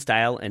 always in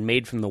style, and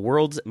made from the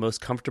world's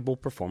most comfortable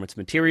performance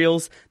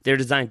materials. They're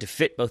designed to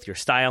fit both your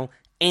style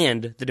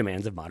and the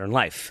demands of modern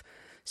life.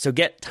 So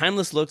get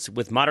timeless looks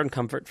with modern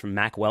comfort from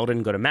Mack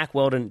Weldon. Go to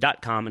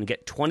mackweldon.com and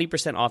get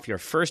 20% off your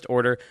first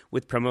order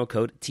with promo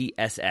code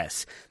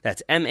TSS.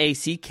 That's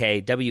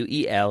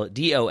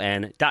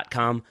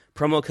MackWeldon.com,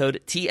 promo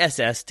code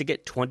TSS to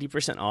get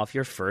 20% off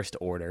your first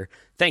order.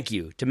 Thank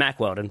you to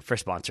Mack Weldon for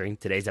sponsoring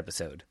today's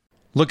episode.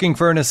 Looking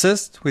for an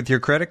assist with your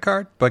credit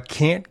card but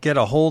can't get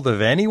a hold of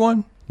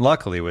anyone?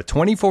 Luckily, with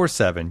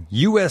 24/7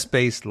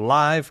 U.S.-based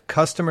live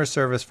customer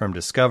service from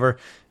Discover,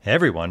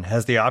 everyone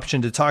has the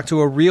option to talk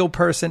to a real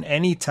person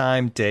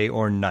anytime, day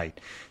or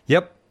night.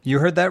 Yep, you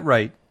heard that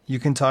right. You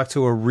can talk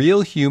to a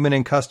real human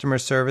in customer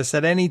service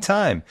at any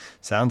time.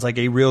 Sounds like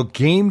a real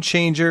game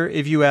changer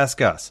if you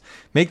ask us.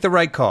 Make the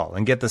right call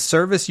and get the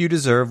service you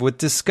deserve with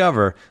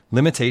Discover.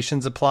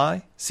 Limitations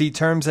apply. See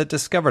terms at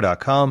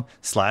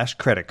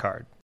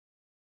discover.com/creditcard.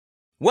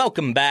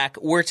 Welcome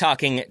back. We're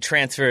talking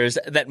transfers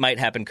that might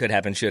happen, could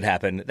happen, should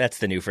happen. That's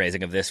the new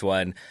phrasing of this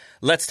one.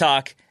 Let's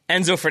talk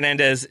Enzo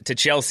Fernandez to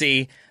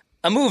Chelsea.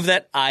 A move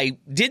that I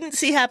didn't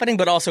see happening,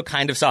 but also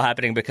kind of saw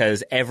happening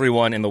because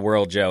everyone in the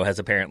world, Joe, has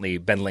apparently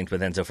been linked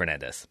with Enzo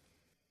Fernandez.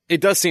 It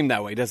does seem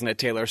that way, doesn't it,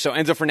 Taylor? So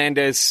Enzo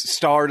Fernandez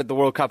starred at the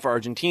World Cup for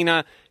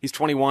Argentina. He's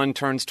 21,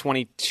 turns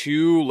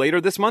 22 later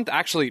this month.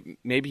 Actually,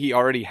 maybe he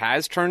already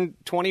has turned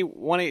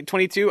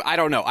 22. I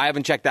don't know. I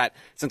haven't checked that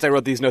since I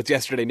wrote these notes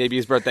yesterday. Maybe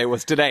his birthday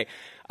was today.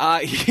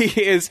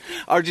 He is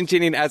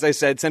Argentinian, as I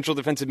said, central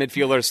defensive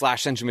midfielder /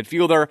 central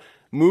midfielder.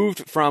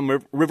 Moved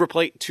from River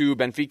Plate to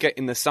Benfica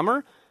in the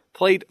summer.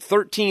 Played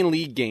 13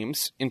 league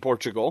games in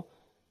Portugal.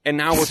 And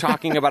now we're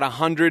talking about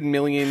 $100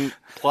 million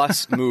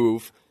plus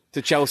move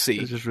to Chelsea.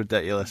 This is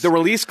ridiculous. The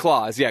release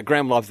clause, yeah,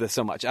 Graham loves this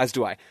so much, as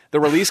do I. The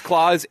release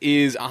clause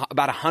is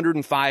about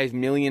 £105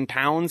 million.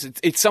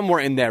 It's somewhere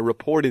in there,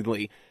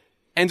 reportedly.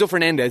 Enzo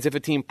Fernandez, if a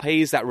team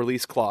pays that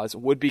release clause,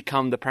 would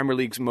become the Premier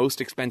League's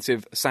most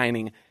expensive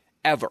signing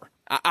ever.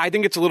 I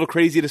think it's a little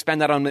crazy to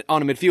spend that on a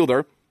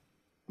midfielder,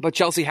 but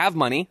Chelsea have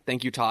money,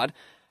 thank you, Todd,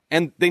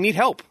 and they need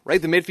help,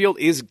 right? The midfield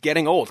is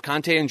getting old.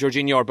 Kanté and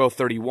Jorginho are both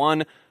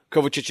 31,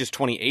 Kovacic is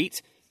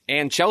 28.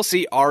 And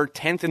Chelsea are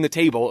 10th in the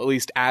table, at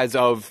least as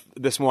of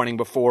this morning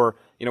before,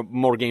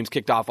 more games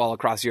kicked off all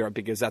across Europe,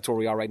 because that's where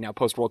we are right now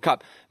post-World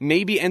Cup.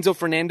 Maybe Enzo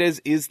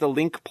Fernandez is the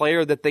link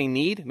player that they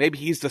need. Maybe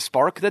he's the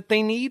spark that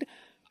they need.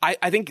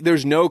 I think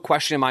there's no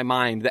question in my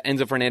mind that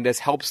Enzo Fernandez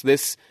helps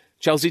this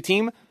Chelsea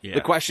team. Yeah.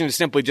 The question is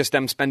simply just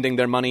them spending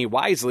their money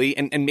wisely.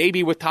 And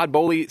maybe with Todd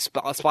Boehly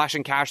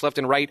splashing cash left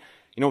and right,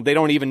 they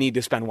don't even need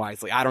to spend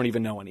wisely. I don't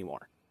even know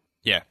anymore.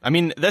 Yeah, I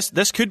mean,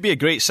 this could be a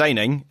great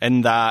signing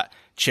in that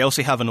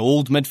Chelsea have an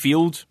old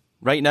midfield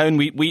right now, and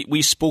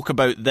we spoke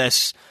about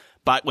this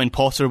back when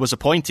Potter was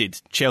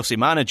appointed Chelsea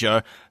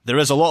manager. There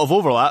is a lot of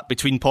overlap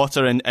between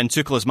Potter and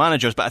Tuchel as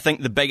managers, but I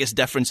think the biggest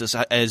difference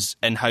is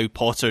in how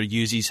Potter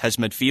uses his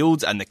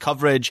midfield and the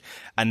coverage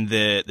and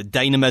the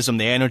dynamism,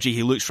 the energy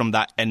he looks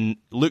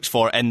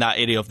for in that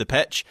area of the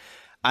pitch.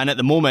 And at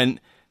the moment,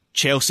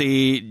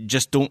 Chelsea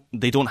just don't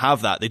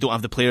have that. They don't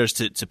have the players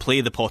to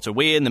play the Potter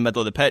way in the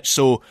middle of the pitch.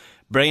 So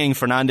bringing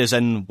Fernandes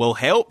in will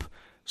help.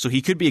 So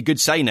he could be a good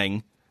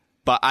signing,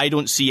 but I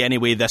don't see any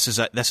way this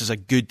is a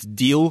good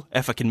deal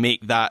if I can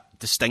make that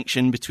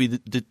distinction between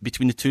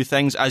the two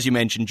things. As you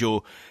mentioned,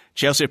 Joe,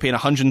 Chelsea are paying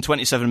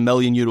 €127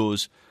 million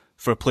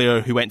for a player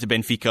who went to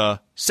Benfica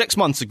 6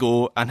 months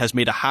ago and has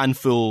made a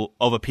handful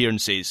of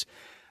appearances.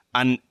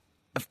 And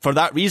for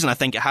that reason, I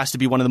think it has to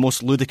be one of the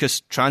most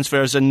ludicrous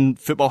transfers in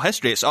football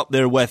history. It's up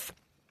there with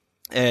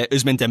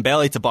Ousmane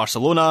Dembele to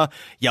Barcelona,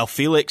 João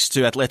Felix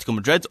to Atletico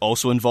Madrid,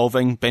 also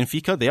involving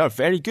Benfica. They are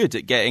very good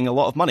at getting a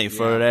lot of money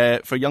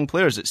for young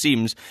players, it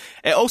seems.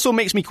 It also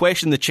makes me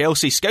question the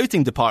Chelsea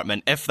scouting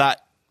department, if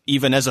that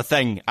even is a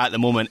thing at the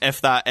moment,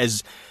 if that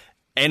is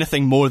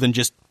anything more than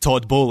just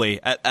Todd Boehly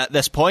at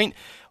this point.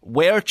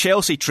 Were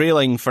Chelsea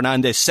trailing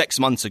Fernandes 6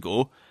 months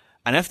ago,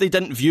 and if they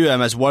didn't view him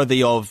as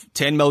worthy of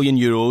 €10 million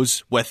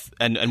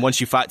and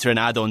once you factor in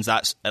add-ons,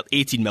 that's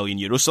 €18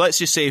 million. So let's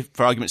just say,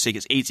 for argument's sake,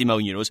 it's €80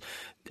 million.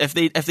 If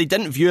they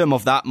didn't view him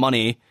of that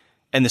money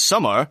in the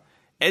summer,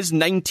 is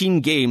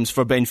 19 games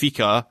for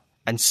Benfica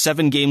and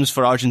 7 games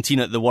for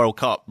Argentina at the World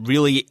Cup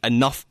really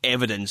enough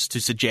evidence to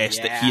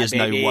suggest that he is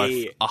now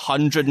worth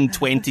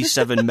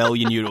 €127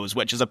 million,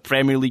 which is a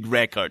Premier League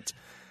record?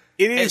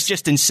 It's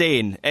just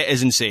insane. It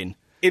is insane.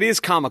 It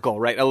is comical,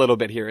 right, a little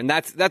bit here. And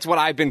that's what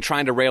I've been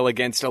trying to rail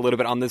against a little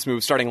bit on this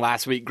move starting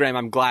last week. Graham,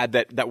 I'm glad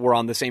that we're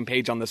on the same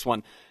page on this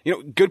one.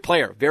 Good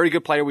player, very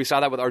good player. We saw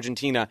that with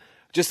Argentina.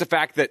 Just the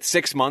fact that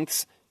 6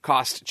 months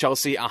cost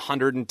Chelsea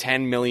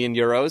 €110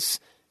 million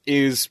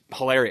is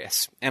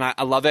hilarious. And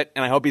I love it,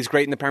 and I hope he's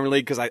great in the Premier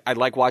League because I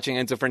like watching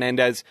Enzo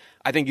Fernandez.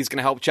 I think he's going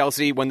to help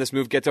Chelsea when this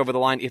move gets over the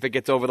line, if it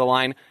gets over the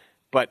line.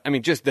 But, I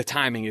mean, just the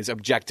timing is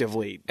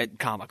objectively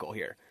comical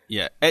here.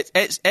 Yeah, it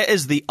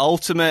is the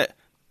ultimate...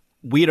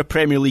 We're a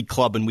Premier League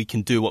club and we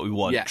can do what we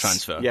want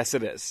transfer. Yes,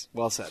 it is.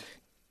 Well said.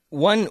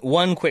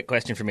 One quick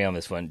question for me on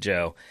this one,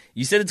 Joe.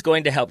 You said it's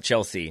going to help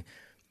Chelsea.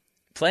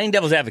 Playing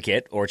devil's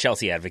advocate, or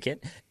Chelsea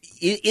advocate,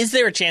 is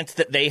there a chance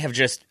that they have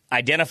just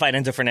identified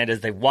Enzo Fernandez,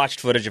 they've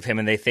watched footage of him,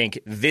 and they think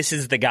this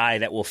is the guy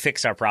that will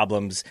fix our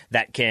problems,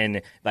 that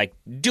can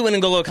do an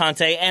N'Golo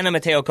Kante and a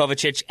Mateo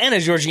Kovacic and a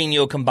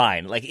Jorginho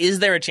combined? Is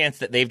there a chance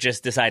that they've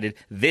just decided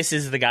this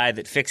is the guy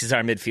that fixes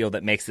our midfield,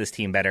 that makes this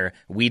team better?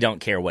 We don't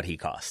care what he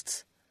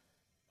costs.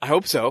 I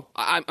hope so.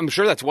 I'm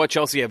sure that's what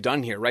Chelsea have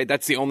done here, right?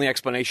 That's the only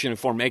explanation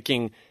for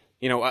making,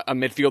 a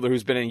midfielder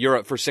who's been in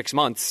Europe for 6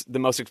 months the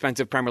most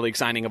expensive Premier League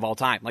signing of all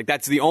time.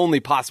 That's the only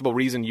possible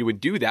reason you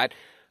would do that.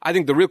 I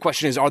think the real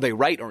question is, are they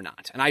right or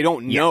not? And I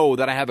don't know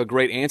that I have a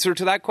great answer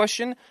to that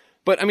question.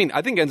 But,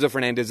 I think Enzo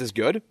Fernandez is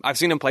good. I've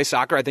seen him play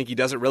soccer. I think he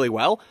does it really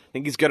well. I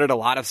think he's good at a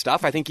lot of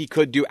stuff. I think he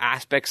could do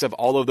aspects of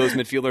all of those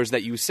midfielders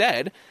that you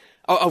said,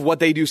 of what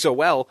they do so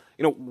well.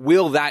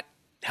 Will that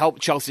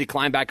help Chelsea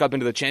climb back up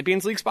into the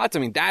Champions League spots?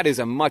 That is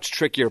a much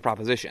trickier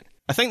proposition.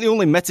 I think the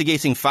only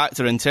mitigating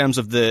factor in terms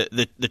of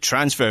the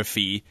transfer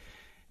fee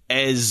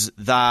is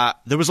that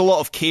there was a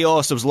lot of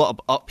chaos, there was a lot of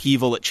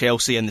upheaval at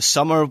Chelsea in the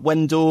summer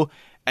window,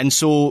 and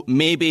so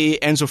maybe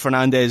Enzo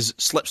Fernandez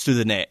slips through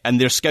the net and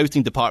their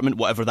scouting department,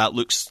 whatever that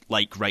looks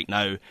like right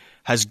now,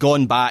 has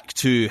gone back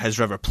to his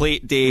River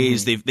Plate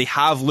days. They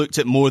have looked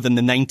at more than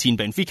the 19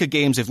 Benfica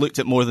games, they've looked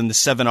at more than the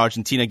 7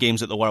 Argentina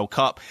games at the World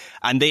Cup,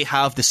 and they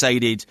have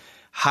decided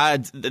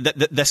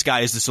this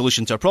guy is the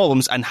solution to our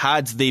problems, and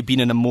had they been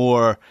in a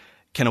more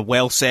kind of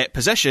well-set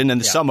position in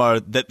the summer,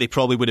 that they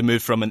probably would have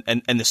moved from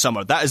in the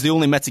summer. That is the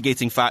only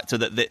mitigating factor,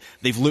 that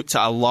they've looked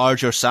at a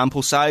larger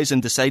sample size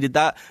and decided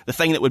that. The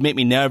thing that would make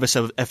me nervous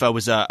if I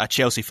was a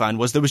Chelsea fan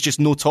was there was just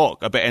no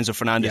talk about Enzo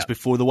Fernandez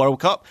before the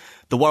World Cup.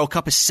 The World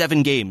Cup is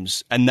 7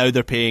 games, and now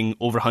they're paying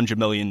over €100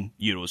 million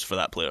for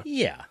that player.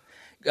 Yeah.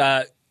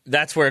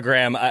 That's where,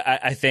 Graham,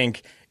 I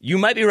think... You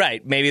might be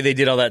right. Maybe they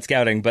did all that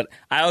scouting, but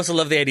I also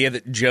love the idea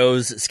that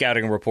Joe's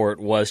scouting report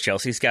was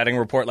Chelsea's scouting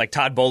report.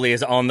 Todd Boehly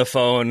is on the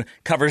phone,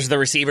 covers the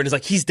receiver, and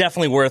is he's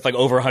definitely worth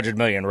over $100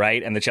 million,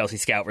 right? And the Chelsea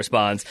scout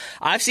responds,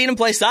 I've seen him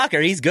play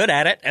soccer. He's good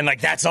at it. And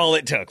that's all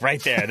it took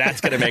right there. That's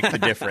going to make the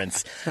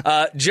difference.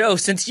 Joe,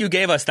 since you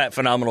gave us that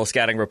phenomenal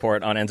scouting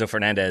report on Enzo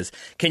Fernandez,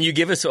 can you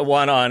give us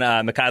one on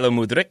Mykhailo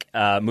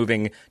Mudryk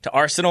moving to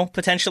Arsenal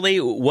potentially?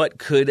 What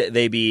could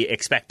they be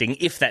expecting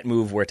if that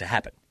move were to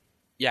happen?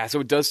 Yeah,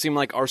 so it does seem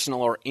like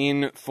Arsenal are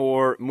in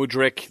for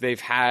Mudryk. They've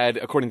had,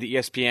 according to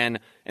ESPN,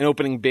 an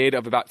opening bid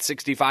of about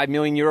 €65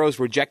 million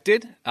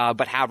rejected,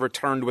 but have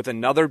returned with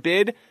another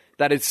bid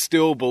that is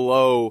still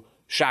below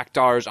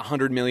Shakhtar's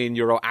 €100 million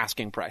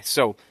asking price.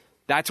 So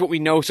that's what we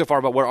know so far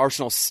about where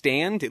Arsenal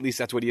stand. At least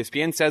that's what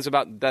ESPN says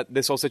about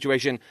this whole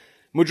situation.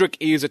 Mudryk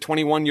is a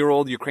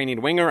 21-year-old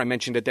Ukrainian winger. I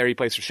mentioned it there. He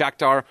plays for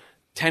Shakhtar.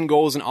 10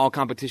 goals in all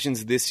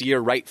competitions this year,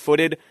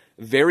 right-footed,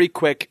 very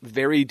quick,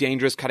 very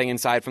dangerous cutting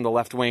inside from the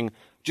left wing,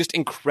 just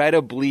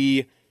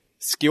incredibly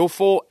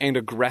skillful and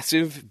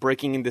aggressive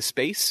breaking into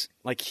space.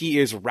 Like, he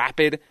is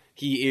rapid.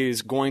 He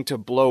is going to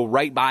blow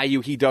right by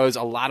you. He does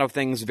a lot of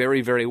things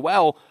very, very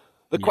well.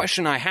 The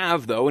question I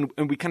have, though,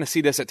 and we kind of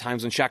see this at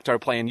times when Shakhtar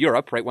play in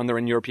Europe, right, when they're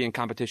in European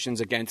competitions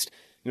against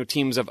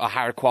teams of a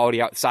higher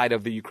quality outside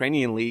of the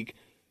Ukrainian league,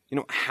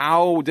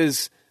 how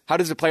does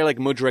a player like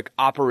Mudryk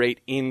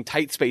operate in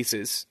tight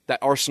spaces that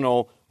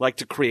Arsenal like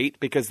to create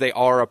because they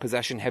are a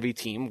possession-heavy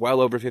team, well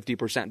over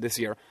 50% this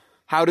year?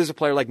 How does a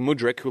player like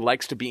Mudryk, who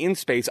likes to be in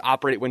space,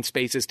 operate when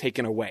space is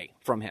taken away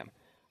from him?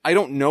 I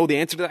don't know the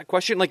answer to that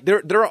question. Like,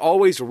 there are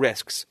always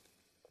risks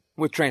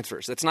with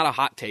transfers. That's not a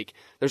hot take.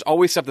 There's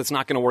always stuff that's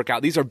not going to work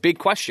out. These are big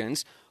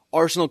questions.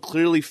 Arsenal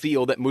clearly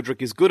feel that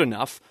Mudryk is good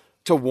enough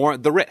to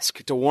warrant the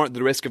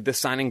risk of this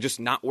signing just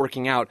not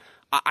working out.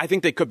 I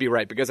think they could be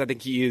right, because I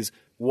think he is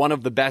one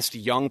of the best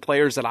young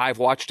players that I've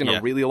watched in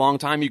a really long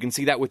time. You can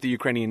see that with the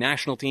Ukrainian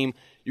national team.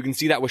 You can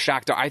see that with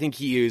Shakhtar. I think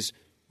he is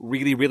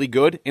really, really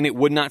good, and it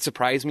would not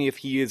surprise me if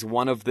he is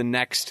one of the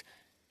next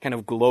kind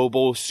of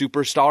global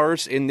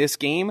superstars in this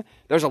game.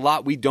 There's a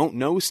lot we don't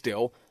know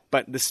still,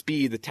 but the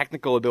speed, the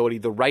technical ability,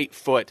 the right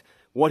foot,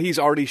 what he's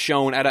already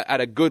shown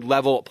at a good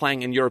level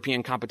playing in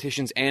European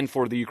competitions and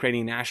for the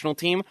Ukrainian national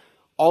team,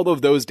 all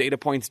of those data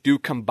points do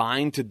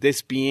combine to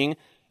this being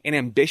an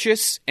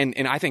ambitious and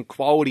I think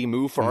quality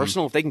move for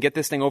Arsenal. If they can get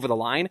this thing over the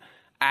line,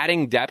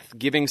 adding depth,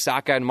 giving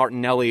Saka and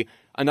Martinelli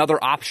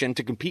another option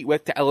to compete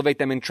with, to elevate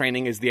them in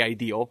training is the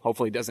ideal.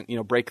 Hopefully it doesn't,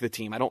 break the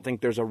team. I don't think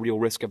there's a real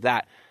risk of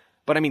that.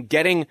 But I mean,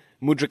 getting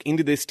Mudryk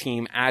into this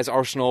team as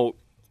Arsenal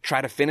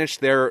try to finish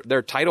their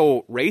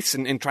title race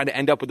and try to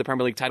end up with the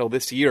Premier League title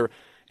this year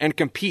and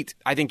compete,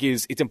 I think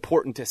it's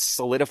important to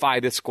solidify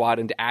this squad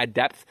and to add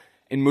depth.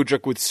 And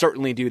Mudryk would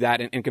certainly do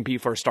that and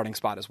compete for a starting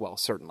spot as well,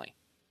 certainly.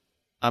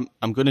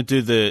 I'm going to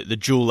do the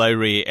Joe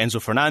Lowry,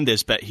 Enzo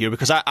Fernandez bit here,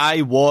 because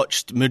I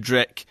watched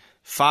Mudryk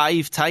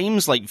 5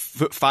 times, like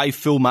 5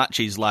 full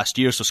matches last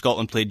year. So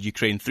Scotland played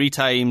Ukraine 3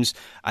 times,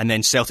 and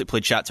then Celtic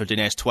played Shakhtar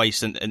Donetsk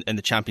twice in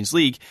the Champions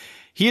League.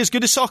 He is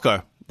good at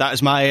soccer. That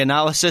is my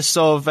analysis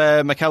of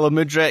Mykhailo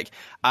Mudryk.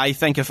 I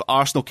think if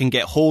Arsenal can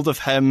get hold of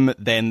him,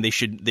 then they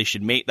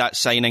should make that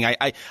signing.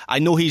 I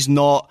know he's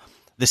not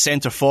the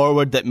centre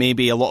forward that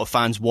maybe a lot of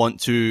fans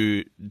want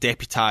to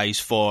deputise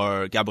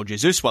for Gabriel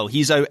Jesus while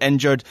he's out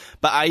injured,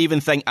 but I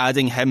even think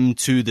adding him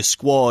to the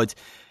squad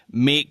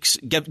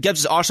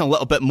gives Arsenal a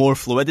little bit more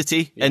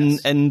fluidity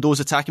in those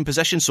attacking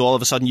positions. So all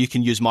of a sudden you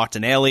can use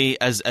Martinelli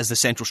as the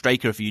central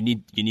striker if you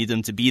need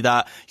him to be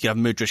that. You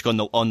can have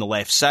Mudryk on the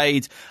left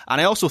side.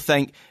 And I also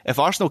think if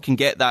Arsenal can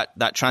get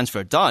that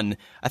transfer done,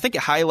 I think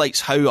it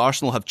highlights how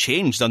Arsenal have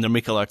changed under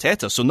Mikel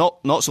Arteta. So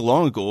not so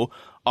long ago,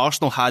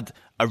 Arsenal had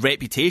a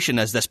reputation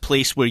as this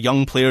place where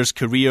young players'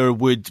 career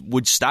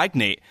would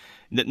stagnate.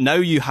 Now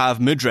you have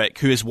Mudryk,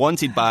 who is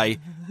wanted by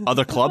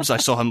other clubs. I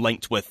saw him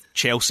linked with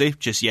Chelsea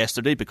just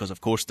yesterday, because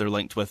of course they're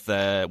linked with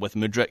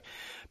Mudryk.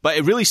 But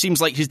it really seems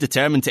like he's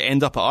determined to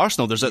end up at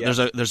Arsenal. There's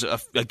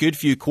a good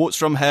few quotes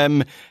from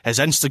him. His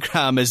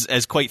Instagram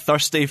is quite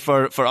thirsty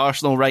for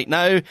Arsenal right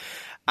now.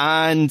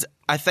 And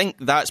I think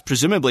that's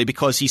presumably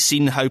because he's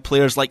seen how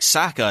players like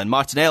Saka and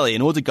Martinelli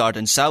and Odegaard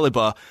and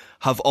Saliba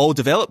have all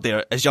developed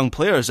there as young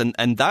players.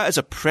 And that is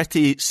a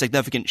pretty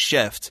significant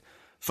shift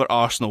for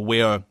Arsenal,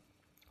 where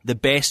the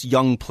best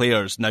young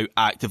players now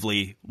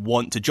actively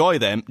want to join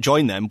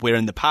them, where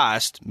in the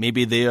past,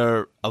 maybe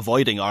they're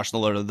avoiding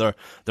Arsenal or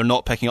they're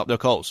not picking up their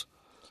calls.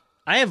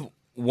 I have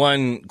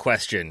one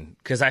question,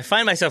 because I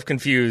find myself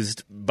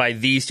confused by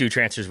these 2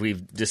 transfers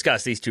we've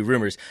discussed, these 2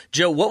 rumors.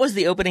 Joe, what was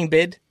the opening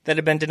bid that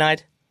had been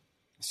denied?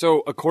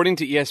 So according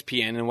to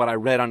ESPN and what I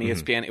read on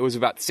ESPN, it was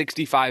about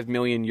 65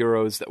 million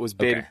euros that was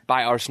bid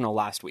by Arsenal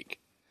last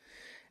week.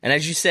 And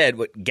as you said,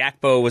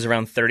 Gakpo was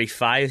around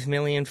 35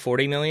 million,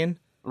 40 million?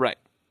 Right.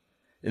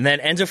 And then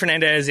Enzo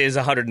Fernandez is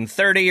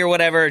 130 or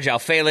whatever.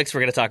 João Felix, we're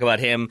going to talk about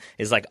him,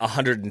 is like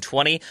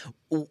 120.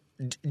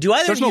 Do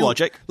either There's no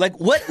logic. Like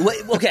what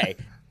okay,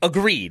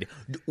 agreed.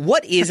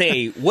 What is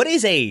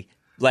a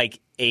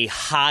like a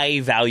high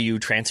value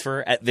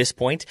transfer at this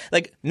point?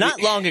 Like, not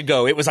long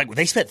ago it was like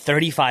they spent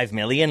 35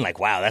 million, like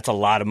wow, that's a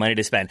lot of money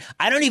to spend.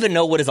 I don't even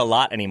know what is a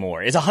lot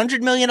anymore. Is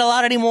 100 million a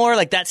lot anymore?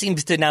 Like, that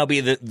seems to now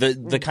be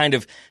the kind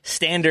of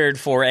standard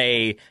for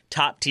a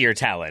top tier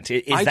talent.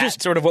 Is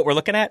that sort of what we're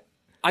looking at?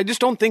 I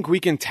just don't think we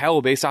can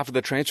tell based off of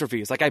the transfer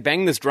fees. Like, I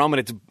bang this drum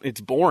and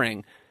it's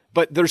boring,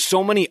 but there's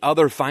so many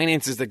other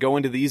finances that go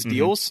into these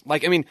deals.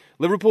 Like, I mean,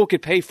 Liverpool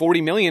could pay 40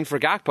 million for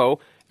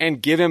Gakpo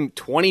and give him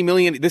 20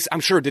 million. This,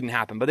 I'm sure it didn't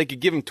happen, but they could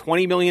give him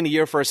 20 million a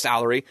year for a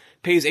salary,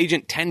 pay his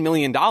agent $10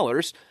 million,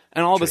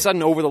 and all of a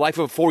sudden, over the life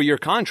of a 4-year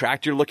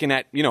contract, you're looking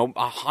at,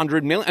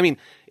 100 million. I mean,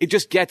 it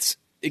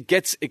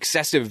gets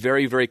excessive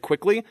very, very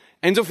quickly.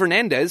 Enzo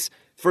Fernandez,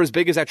 for as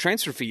big as that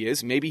transfer fee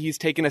is, maybe he's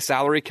taken a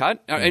salary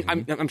cut.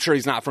 I'm sure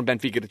he's not from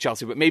Benfica to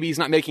Chelsea, but maybe he's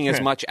not making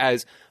as much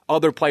as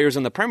other players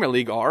in the Premier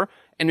League are,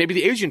 and maybe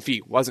the agent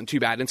fee wasn't too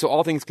bad. And so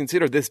all things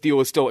considered, this deal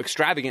is still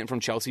extravagant from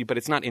Chelsea, but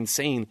it's not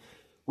insane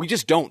we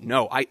just don't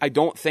know. I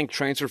don't think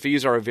transfer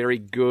fees are a very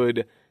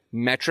good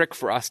metric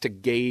for us to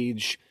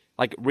gauge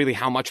like really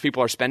how much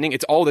people are spending.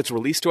 It's all that's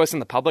released to us in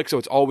the public, so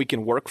it's all we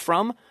can work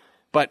from.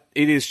 But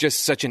it is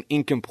just such an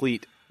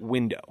incomplete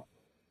window.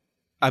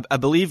 I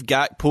believe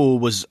Gakpo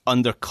was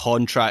under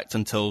contract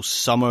until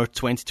summer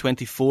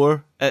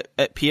 2024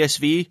 at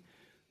PSV.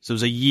 So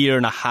there's a year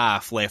and a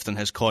half left in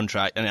his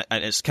contract, and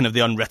it's kind of the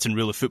unwritten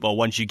rule of football.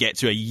 Once you get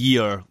to a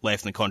year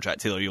left in the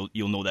contract, Taylor,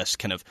 you'll know this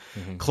kind of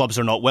clubs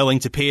are not willing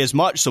to pay as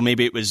much. So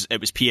maybe it was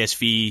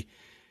PSV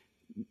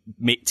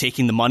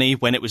taking the money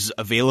when it was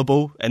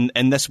available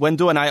in this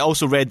window. And I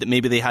also read that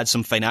maybe they had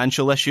some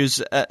financial issues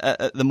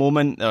at the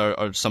moment,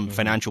 or some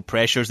financial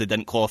pressures. They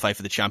didn't qualify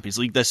for the Champions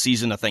League this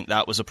season. I think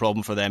that was a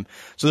problem for them.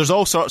 So there's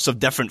all sorts of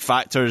different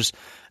factors.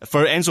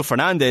 For Enzo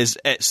Fernandez,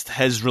 it's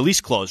his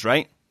release clause,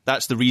 right?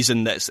 That's the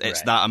reason that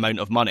it's that amount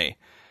of money.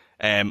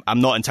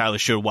 I'm not entirely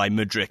sure why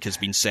Mudryk has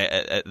been set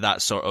at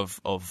that sort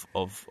of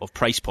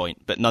price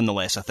point, but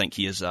nonetheless, I think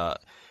he's a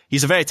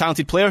very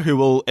talented player who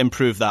will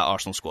improve that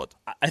Arsenal squad.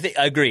 I think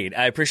agreed.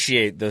 I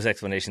appreciate those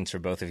explanations for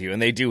both of you,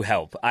 and they do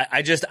help.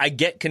 I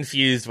get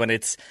confused when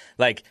it's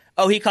like,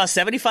 oh, he cost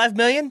 $75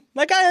 million?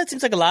 Like, that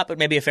seems like a lot, but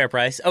maybe a fair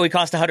price. Oh, he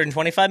cost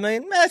 $125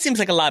 million? That seems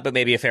like a lot, but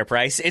maybe a fair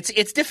price.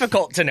 It's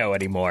difficult to know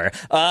anymore.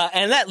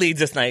 And that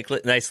leads us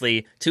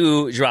nicely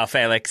to Joao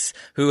Felix,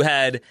 who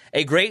had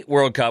a great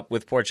World Cup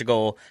with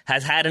Portugal,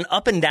 has had an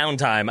up and down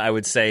time, I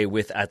would say,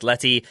 with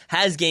Atleti,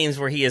 has games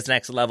where he is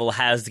next level,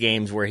 has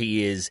games where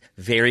he is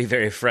very,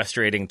 very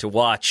frustrating to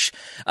watch.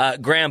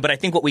 Graham, but I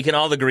think what we can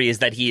all agree is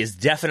that he is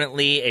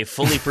definitely a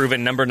fully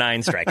proven number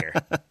 9 striker.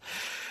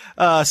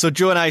 So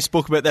Joe and I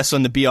spoke about this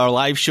on the BR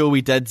Live show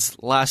we did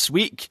last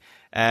week,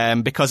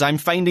 because I'm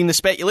finding the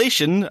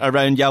speculation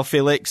around Joao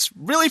Felix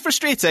really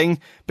frustrating,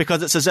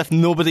 because it's as if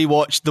nobody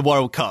watched the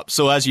World Cup.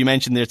 So as you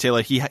mentioned there,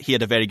 Taylor, he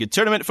had a very good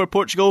tournament for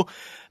Portugal,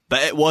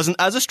 but it wasn't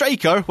as a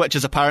striker, which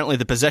is apparently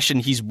the position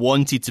he's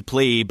wanted to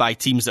play by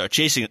teams that are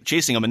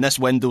chasing him in this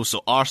window.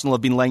 So Arsenal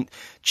have been linked,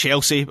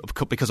 Chelsea,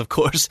 because of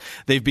course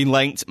they've been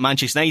linked,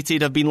 Manchester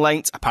United have been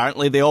linked.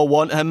 Apparently they all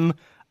want him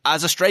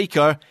as a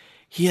striker.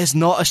 He is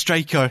not a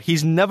striker.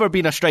 He's never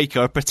been a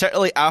striker,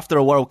 particularly after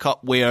a World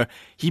Cup where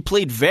he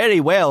played very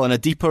well in a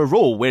deeper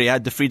role, where he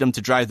had the freedom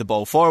to drive the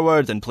ball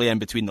forward and play in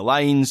between the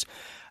lines.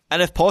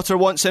 And if Potter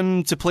wants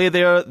him to play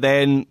there,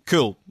 then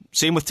cool.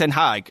 Same with Ten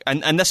Hag.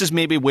 And this is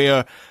maybe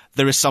where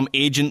there is some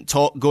agent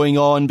talk going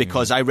on,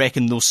 because I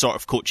reckon those sort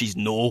of coaches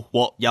know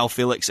what Joao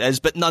Felix is.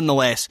 But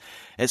nonetheless,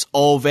 it's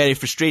all very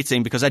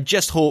frustrating, because I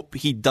just hope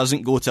he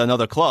doesn't go to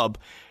another club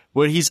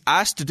where he's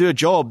asked to do a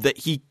job that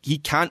he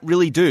can't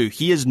really do.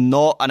 He is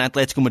not an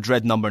Atletico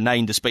Madrid number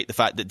 9, despite the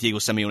fact that Diego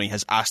Simeone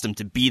has asked him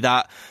to be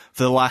that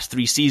for the last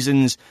 3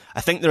 seasons.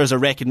 I think there is a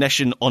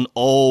recognition on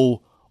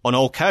all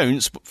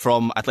counts,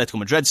 from Atletico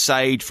Madrid's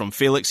side, from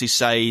Felix's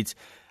side,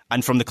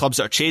 and from the clubs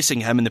that are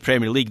chasing him in the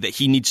Premier League, that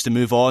he needs to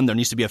move on. There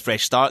needs to be a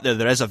fresh start there.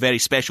 There is a very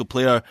special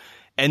player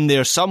in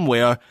there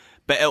somewhere,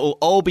 but it will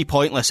all be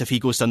pointless if he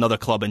goes to another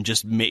club and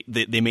just make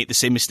the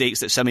same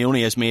mistakes that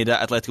Simeone has made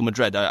at Atletico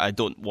Madrid. I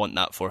don't want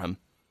that for him.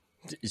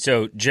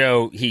 So,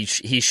 Joe, he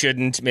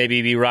shouldn't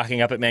maybe be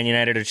rocking up at Man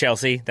United or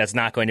Chelsea? That's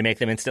not going to make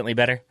them instantly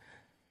better?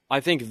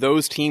 I think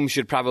those teams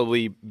should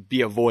probably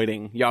be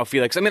avoiding Joao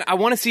Felix. I mean, I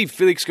want to see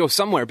Felix go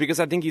somewhere, because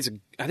I think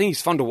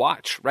he's fun to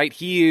watch, right?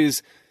 He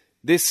is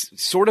this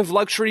sort of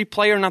luxury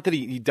player, not that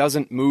he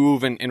doesn't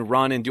move and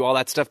run and do all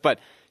that stuff, but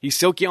he's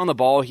silky on the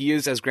ball. He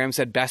is, as Graham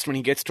said, best when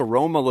he gets to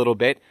roam a little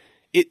bit.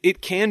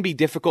 It can be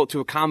difficult to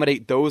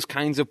accommodate those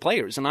kinds of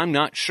players, and I'm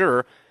not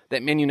sure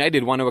that Man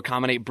United want to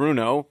accommodate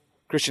Bruno,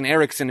 Christian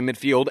Eriksen in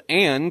midfield,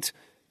 and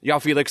Joao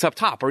Felix up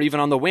top, or even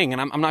on the wing.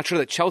 And I'm not sure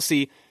that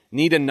Chelsea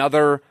need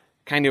another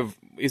kind of,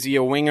 is he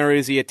a winger,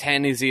 is he a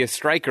 10, is he a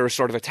striker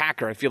sort of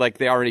attacker? I feel like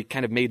they already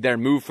kind of made their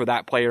move for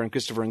that player in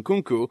Christopher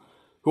Nkunku,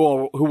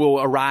 who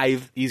will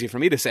arrive, easy for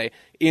me to say,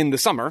 in the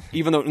summer,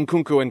 even though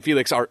Nkunku and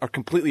Felix are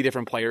completely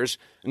different players.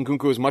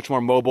 Nkunku is much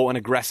more mobile and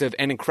aggressive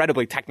and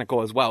incredibly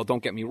technical as well,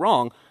 don't get me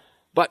wrong.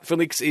 But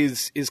Felix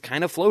is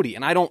kind of floaty,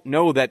 and I don't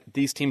know that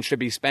these teams should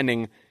be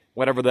spending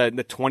whatever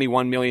the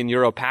 21 million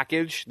euro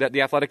package that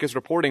the Athletic is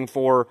reporting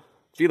for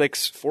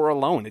Felix for a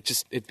loan.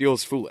 It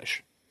feels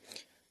foolish.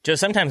 Joe,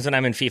 sometimes when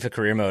I'm in FIFA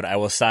career mode, I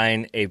will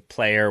sign a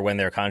player when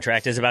their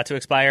contract is about to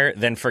expire,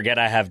 then forget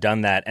I have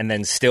done that, and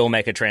then still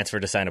make a transfer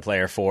to sign a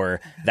player for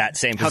that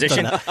same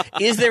position.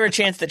 Is there a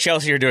chance that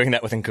Chelsea are doing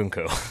that with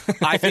Nkunku?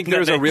 I think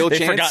there's a real chance.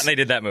 They've forgotten they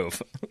did that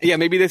move. Yeah,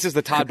 maybe this is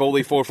the Todd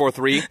Bowley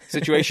 4-4-3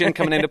 situation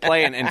coming into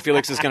play, and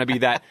Felix is going to be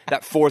that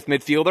fourth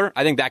midfielder.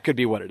 I think that could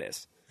be what it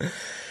is.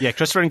 Yeah,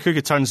 Christopher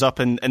Nkunku turns up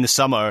in the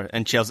summer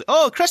in Chelsea.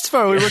 Oh,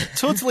 Christopher, we were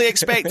totally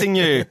expecting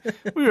you.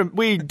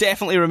 We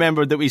definitely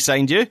remembered that we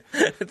signed you.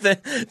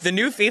 The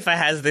new FIFA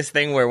has this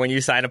thing where when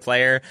you sign a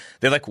player,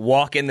 they like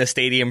walk in the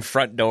stadium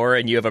front door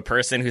and you have a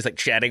person who's like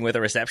chatting with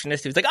a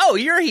receptionist who's like, "Oh,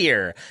 you're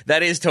here."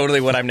 That is totally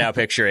what I'm now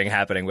picturing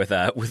happening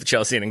with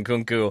Chelsea and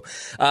Nkunku.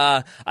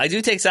 I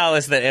do take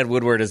solace that Ed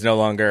Woodward is no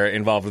longer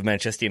involved with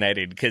Manchester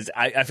United, because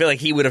I feel like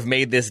he would have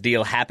made this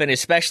deal happen,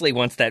 especially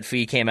once that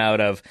fee came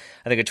out of,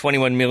 I think, a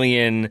 21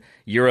 million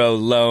euro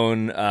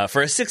loan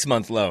for a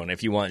 6-month loan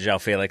if you want João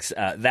Felix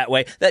that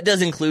way. That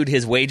does include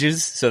his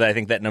wages, so I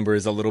think that number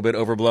is a little bit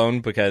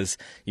overblown because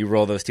you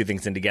roll those two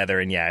things in together,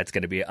 and yeah, it's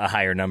going to be a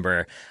higher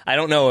number. I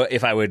don't know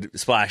if I would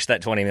splash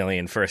that 20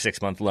 million for a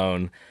 6-month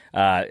loan.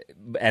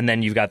 And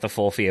then you've got the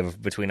full fee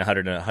of between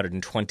 100 and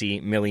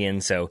 120 million.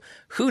 So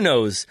who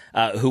knows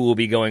who will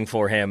be going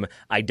for him?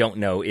 I don't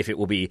know if it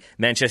will be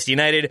Manchester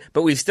United,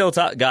 but we've still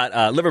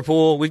got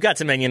Liverpool. We've got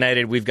some Man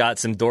United. We've got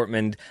some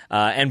Dortmund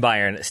and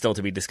Bayern still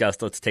to be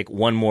discussed. Let's take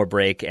one more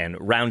break and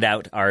round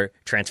out our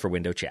transfer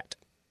window chat.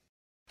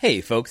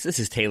 Hey folks, this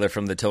is Taylor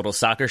from the Total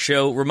Soccer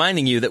Show,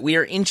 reminding you that we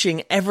are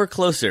inching ever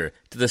closer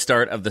to the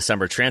start of the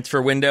summer transfer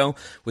window,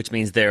 which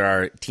means there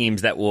are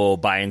teams that will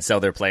buy and sell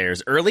their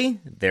players early,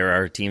 there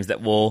are teams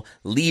that will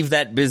leave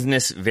that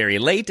business very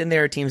late, and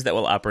there are teams that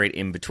will operate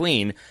in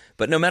between.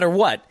 But no matter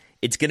what,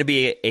 it's going to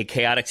be a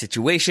chaotic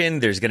situation.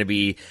 There's going to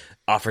be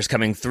offers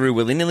coming through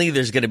willy-nilly.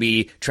 There's going to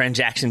be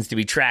transactions to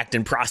be tracked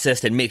and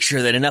processed and make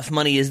sure that enough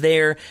money is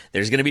there.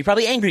 There's going to be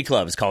probably angry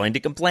clubs calling to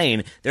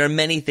complain. There are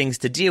many things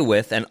to deal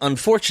with, and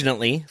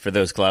unfortunately for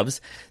those clubs,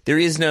 there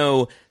is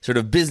no sort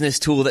of business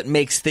tool that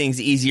makes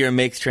things easier,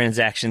 makes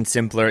transactions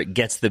simpler,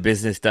 gets the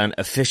business done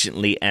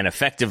efficiently and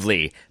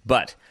effectively.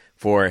 But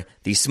for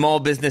the small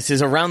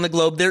businesses around the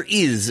globe, there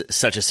is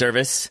such a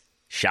service,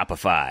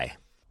 Shopify.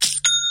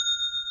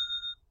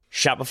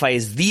 Shopify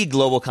is the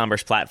global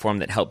commerce platform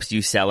that helps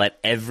you sell at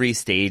every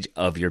stage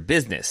of your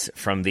business,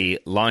 from the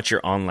launch your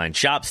online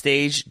shop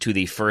stage to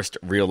the first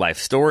real-life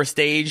store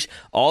stage,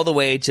 all the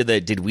way to the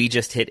did we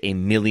just hit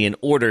 1 million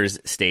orders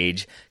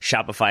stage.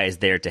 Shopify is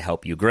there to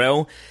help you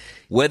grow.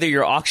 Whether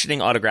you're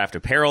auctioning autographed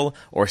apparel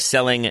or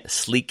selling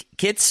sleek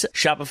kits,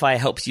 Shopify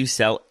helps you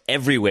sell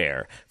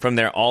everywhere. From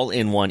their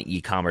all-in-one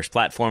e-commerce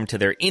platform to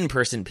their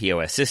in-person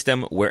POS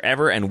system,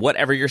 wherever and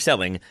whatever you're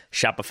selling,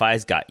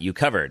 Shopify's got you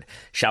covered.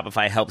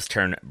 Shopify helps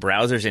turn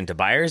browsers into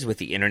buyers with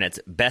the internet's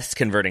best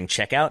converting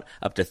checkout,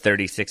 up to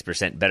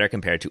 36% better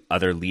compared to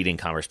other leading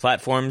commerce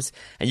platforms.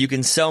 And you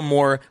can sell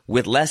more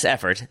with less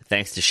effort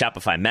thanks to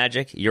Shopify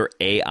Magic, your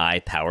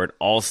AI-powered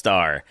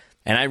all-star.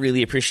 And I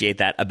really appreciate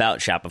that about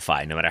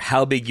Shopify. No matter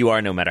how big you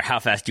are, no matter how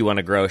fast you want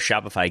to grow,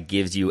 Shopify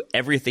gives you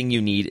everything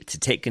you need to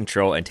take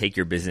control and take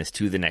your business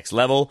to the next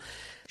level.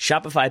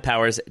 Shopify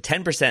powers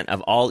 10%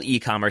 of all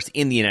e-commerce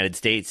in the United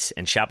States,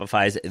 and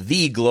Shopify's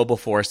the global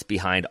force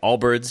behind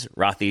Allbirds,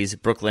 Rothy's,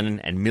 Brooklinen,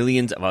 and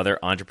millions of other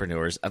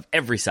entrepreneurs of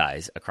every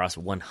size across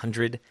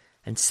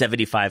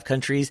 175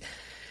 countries.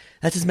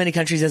 That's as many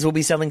countries as will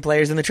be selling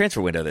players in the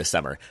transfer window this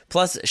summer.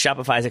 Plus,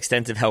 Shopify's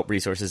extensive help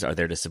resources are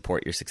there to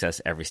support your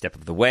success every step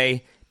of the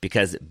way,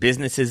 because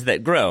businesses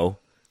that grow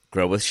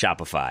with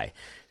Shopify.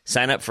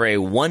 Sign up for a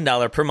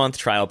 $1 per month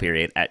trial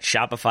period at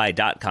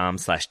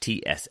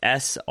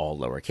shopify.com/TSS, all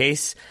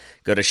lowercase.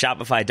 Go to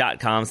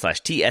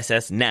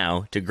shopify.com/TSS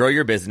now to grow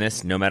your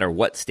business no matter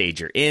what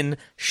stage you're in.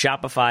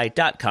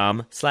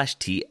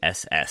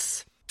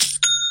 Shopify.com/TSS.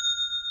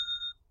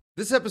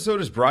 This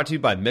episode is brought to you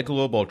by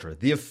Michelob Ultra,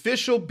 the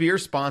official beer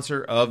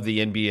sponsor of the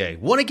NBA.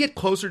 Want to get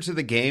closer to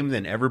the game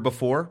than ever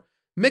before?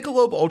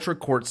 Michelob Ultra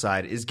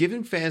Courtside is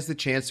giving fans the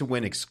chance to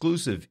win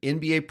exclusive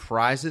NBA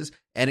prizes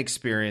and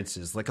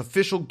experiences like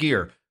official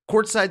gear,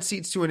 courtside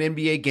seats to an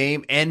NBA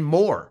game, and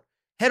more.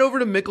 Head over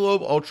to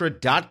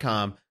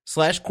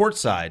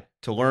MichelobUltra.com/courtside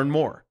to learn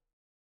more.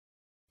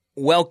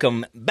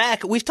 Welcome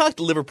back. We've talked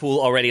Liverpool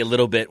already a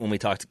little bit when we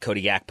talked to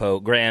Cody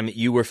Gakpo. Graham,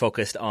 you were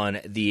focused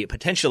on the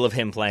potential of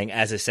him playing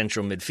as a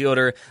central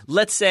midfielder.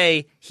 Let's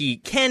say he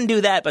can do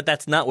that, but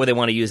that's not where they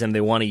want to use him.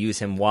 They want to use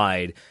him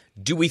wide.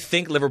 Do we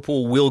think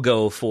Liverpool will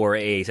go for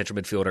a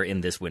central midfielder in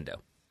this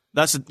window?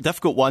 That's a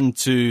difficult one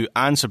to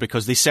answer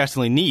because they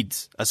certainly need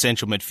a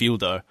central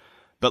midfielder.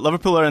 But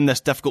Liverpool are in this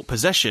difficult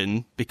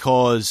position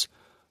because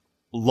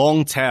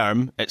long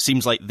term, it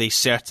seems like they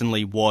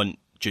certainly want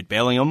Jude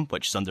Bellingham,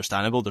 which is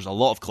understandable. There's a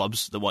lot of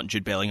clubs that want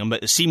Jude Bellingham,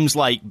 but it seems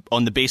like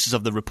on the basis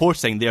of the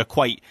reporting, they're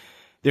quite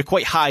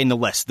high in the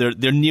list.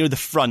 They're near the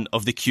front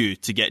of the queue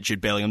to get Jude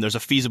Bellingham. There's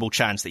a feasible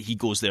chance that he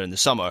goes there in the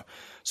summer.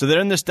 So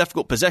they're in this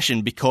difficult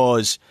position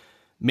because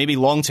maybe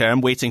long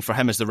term waiting for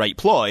him is the right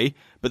ploy,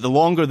 but the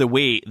longer they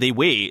wait,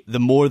 the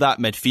more that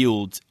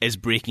midfield is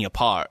breaking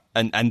apart,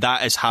 and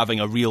that is having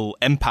a real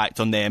impact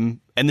on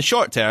them in the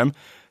short term,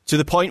 to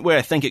the point where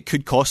I think it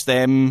could cost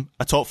them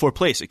a top 4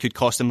 place. It could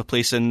cost them a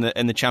place in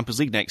the Champions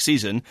League next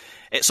season.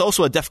 It's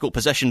also a difficult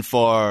position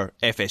for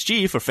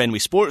FSG, for Fenway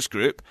Sports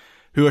Group,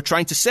 who are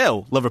trying to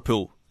sell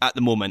Liverpool at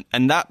the moment.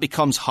 And that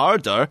becomes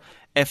harder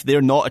if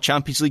they're not a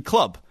Champions League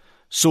club.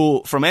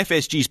 So from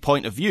FSG's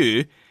point of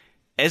view,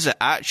 is it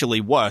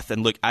actually worth,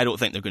 and look, I don't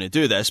think they're going to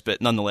do this,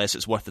 but nonetheless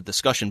it's worth a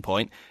discussion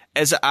point,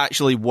 is it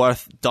actually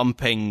worth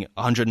dumping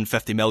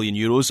 150 million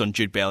euros on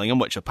Jude Bellingham,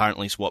 which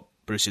apparently is what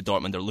Borussia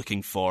Dortmund are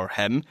looking for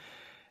him?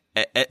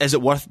 Is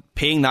it worth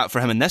paying that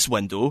for him in this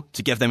window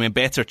to give them a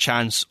better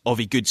chance of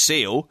a good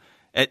sale?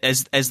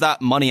 Is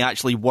that money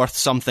actually worth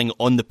something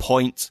on the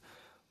point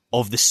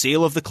of the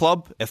sale of the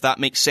club, if that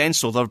makes sense?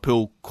 So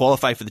Liverpool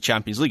qualify for the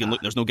Champions League, and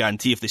look, there's no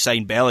guarantee if they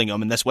sign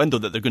Bellingham in this window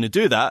that they're going to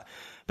do that,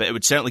 but it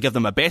would certainly give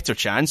them a better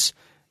chance.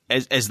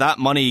 is that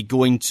money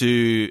going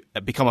to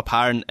become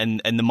apparent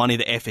in the money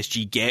that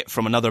FSG get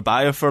from another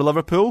buyer for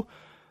Liverpool?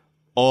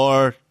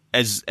 Or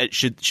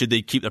should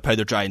they keep their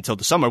powder dry until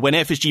the summer when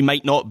FSG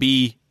might not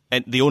be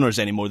the owners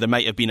anymore? There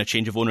might have been a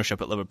change of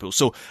ownership at Liverpool.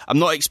 So I'm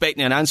not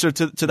expecting an answer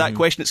to that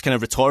question. It's kind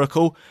of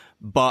rhetorical,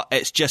 but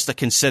it's just a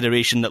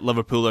consideration that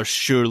Liverpool are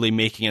surely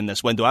making in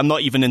this window. I'm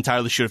not even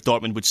entirely sure if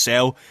Dortmund would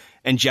sell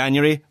in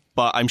January,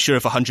 but I'm sure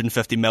if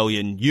 150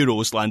 million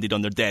euros landed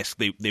on their desk,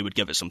 they would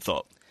give it some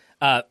thought.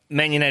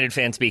 Man United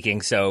fan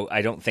speaking, so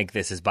I don't think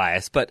this is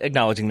biased, but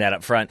acknowledging that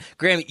up front.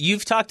 Graham,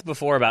 you've talked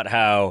before about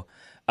how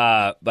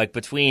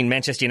between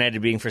Manchester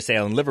United being for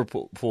sale and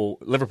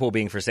Liverpool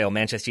being for sale,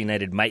 Manchester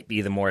United might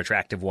be the more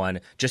attractive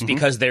one just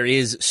because there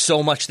is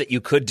so much that you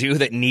could do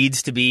that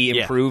needs to be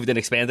improved and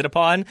expanded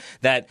upon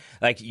that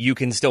you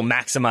can still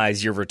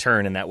maximize your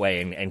return in that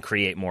way and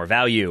create more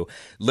value.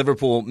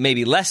 Liverpool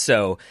maybe less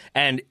so.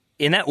 And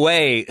in that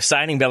way,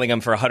 signing Bellingham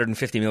for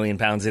 £150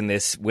 million in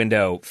this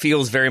window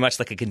feels very much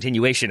like a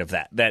continuation of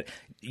that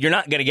you're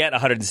not going to get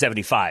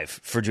 175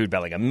 for Jude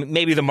Bellingham.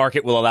 Maybe the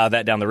market will allow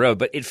that down the road,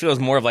 but it feels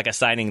more of like a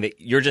signing that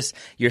you're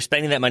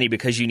spending that money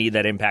because you need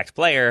that impact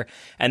player.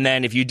 And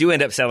then if you do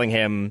end up selling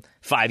him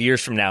 5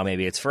 years from now,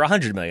 maybe it's for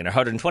 100 million or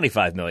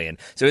 125 million.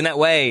 So in that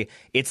way,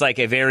 it's like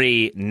a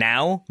very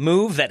now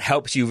move that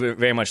helps you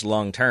very much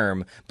long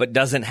term, but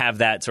doesn't have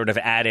that sort of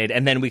added,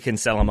 and then we can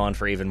sell him on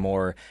for even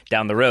more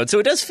down the road. So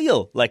it does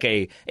feel like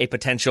a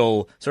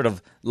potential sort of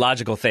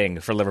logical thing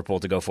for Liverpool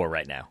to go for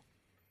right now.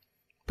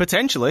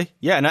 Potentially,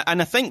 yeah,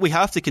 and I think we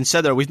have to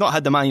consider, we've not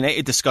had the Man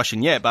United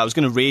discussion yet, but I was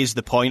going to raise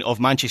the point of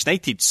Manchester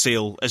United's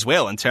sale as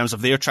well in terms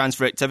of their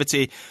transfer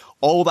activity.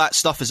 All that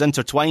stuff is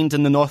intertwined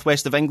in the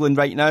northwest of England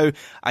right now.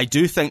 I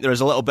do think there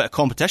is a little bit of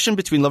competition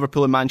between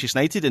Liverpool and Manchester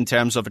United in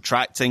terms of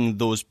attracting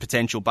those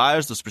potential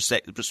buyers, those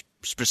prospective,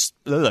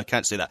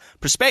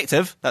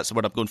 that's the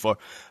word I'm going for,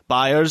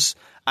 buyers.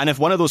 And if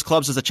one of those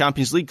clubs is a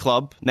Champions League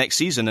club next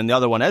season and the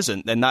other one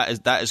isn't, then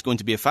that is going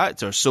to be a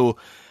factor. So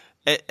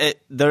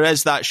there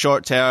is that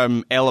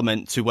short-term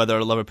element to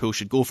whether Liverpool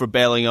should go for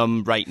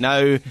Bellingham right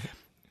now.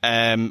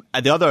 And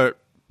the other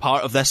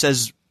part of this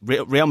is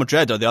Real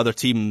Madrid are the other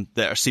team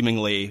that are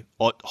seemingly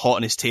hot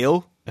on his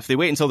tail. If they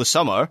wait until the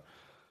summer,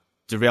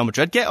 do Real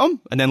Madrid get him?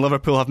 And then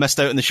Liverpool have missed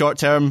out in the short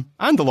term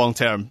and the long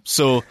term.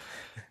 So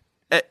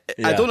I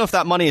don't know if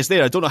that money is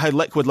there. I don't know how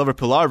liquid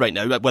Liverpool are right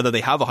now, whether they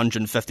have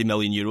 150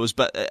 million euros.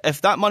 But if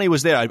that money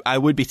was there, I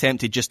would be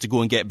tempted just to go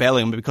and get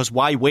Bellingham, because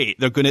why wait?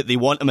 They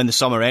want him in the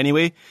summer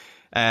anyway.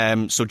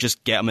 So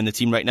just get him in the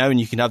team right now, and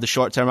you can have the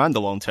short term and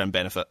the long term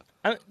benefit.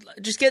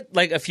 Just get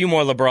like a few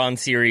more LeBron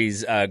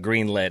series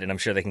greenlit, and I'm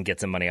sure they can get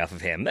some money off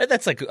of him.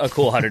 That's like a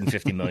cool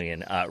 150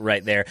 million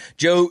right there.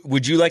 Joe,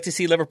 would you like to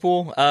see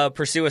Liverpool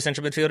pursue a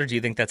central midfielder? Do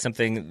you think that's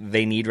something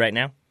they need right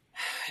now?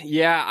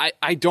 Yeah,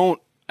 I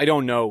don't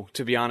know,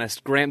 to be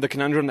honest. Graham, the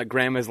conundrum that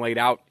Graham has laid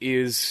out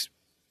is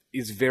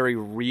very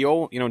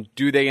real.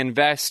 Do they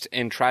invest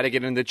and try to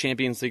get into the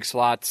Champions League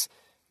slots?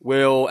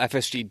 Will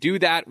FSG do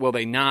that? Will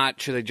they not?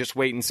 Should they just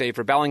wait and save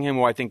for Bellingham,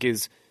 who I think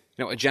is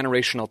a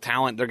generational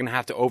talent? They're going to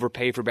have to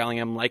overpay for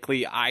Bellingham,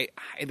 likely.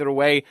 Either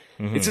way,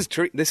 this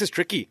is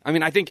tricky. I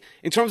mean, I think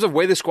in terms of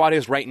where the squad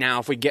is right now,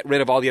 if we get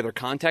rid of all the other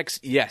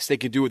context, yes, they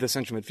could do with a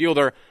central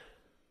midfielder.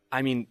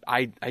 I mean,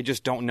 I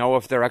just don't know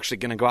if they're actually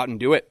going to go out and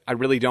do it. I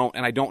really don't,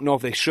 and I don't know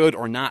if they should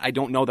or not. I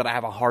don't know that I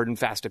have a hard and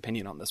fast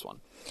opinion on this one.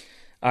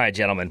 All right,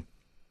 gentlemen,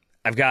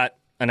 I've got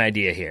an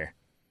idea here.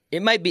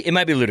 It might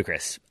be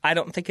ludicrous. I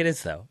don't think it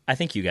is, though. I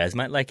think you guys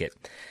might like it.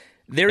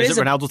 Is it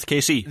Ronaldo to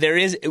KC? There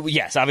is,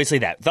 yes, obviously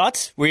that.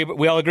 Thoughts? We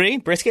all agree?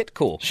 Brisket?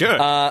 Cool. Sure.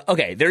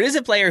 Okay, there is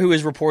a player who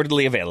is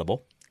reportedly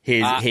available.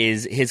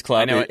 His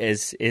club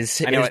is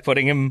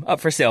putting him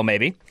up for sale,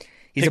 maybe.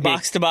 He's a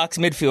box-to-box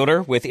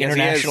midfielder with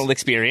international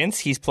experience.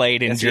 He's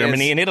played in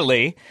Germany and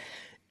Italy.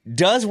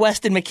 Does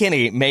Weston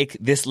McKennie make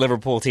this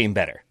Liverpool team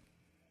better?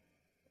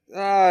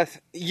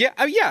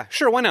 Yeah,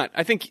 sure, why not?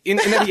 I think in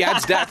that he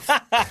adds depth.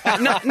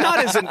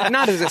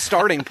 not as a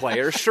starting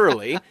player,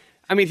 surely.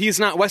 I mean,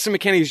 Weston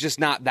McKennie is just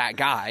not that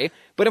guy.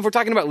 But if we're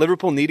talking about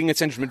Liverpool needing a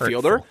central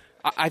midfielder,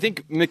 I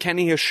think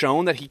McKennie has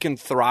shown that he can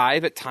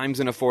thrive at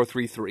times in a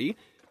 4-3-3,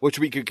 which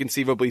we could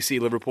conceivably see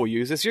Liverpool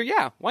use this year.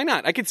 Yeah, why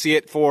not? I could see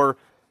it for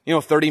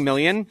 30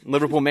 million.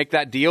 Liverpool make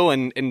that deal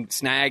and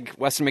snag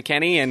Weston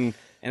McKennie and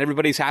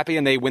everybody's happy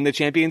and they win the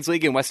Champions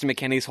League and Weston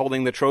McKennie's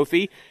holding the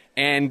trophy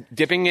and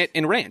dipping it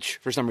in ranch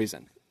for some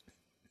reason.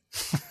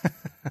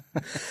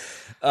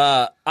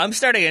 I'm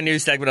starting a new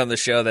segment on the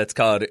show that's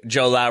called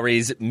Joe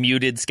Lowry's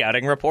Muted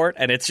Scouting Report,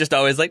 and it's just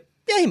always like,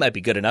 yeah, he might be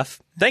good enough.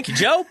 Thank you,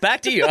 Joe.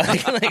 Back to you.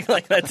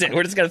 like that's it.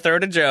 We're just going to throw it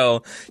to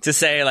Joe to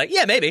say,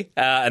 yeah, maybe.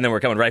 And then we're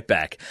coming right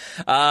back.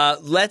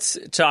 Let's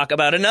talk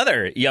about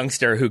another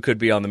youngster who could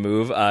be on the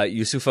move,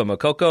 Youssoufa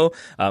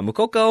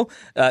Moukoko.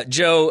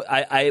 Joe,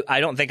 I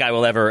don't think I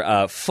will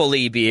ever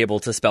fully be able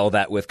to spell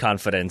that with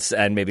confidence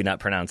and maybe not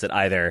pronounce it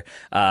either.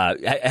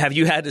 Have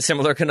you had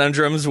similar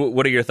conundrums?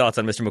 What are your thoughts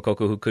on Mr. Moukoko,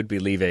 who could be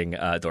leaving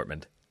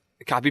Dortmund?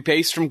 Copy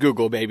paste from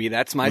Google, baby.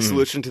 That's my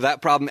solution to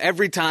that problem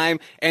every time,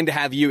 and to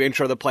have you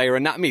intro the player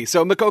and not me.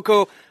 So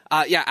Moukoko,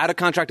 out of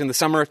contract in the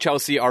summer.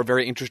 Chelsea are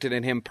very interested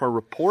in him per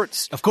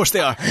reports. Of course they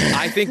are.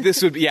 I think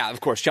this would be,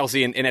 of course,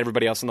 Chelsea and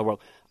everybody else in the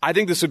world. I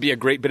think this would be a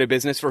great bit of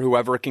business for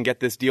whoever can get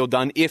this deal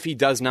done if he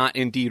does not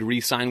indeed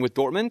re-sign with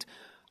Dortmund.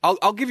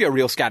 I'll give you a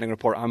real scouting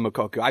report on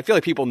Moukoko. I feel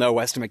like people know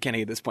Weston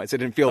McKennie at this point, so I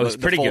didn't feel the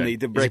full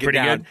need to break it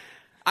down. Good?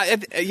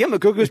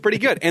 Moukoko is pretty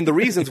good. And the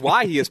reasons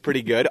why he is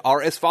pretty good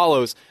are as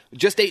follows.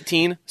 Just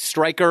 18,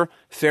 striker,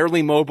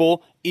 fairly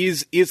mobile,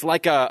 is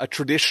like a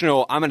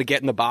traditional, I'm going to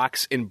get in the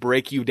box and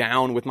break you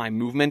down with my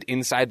movement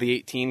inside the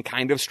 18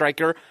 kind of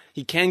striker.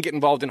 He can get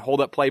involved in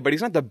hold-up play, but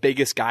he's not the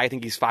biggest guy. I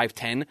think he's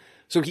 5'10".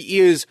 So he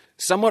is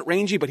somewhat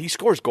rangy, but he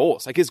scores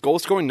goals. Like, his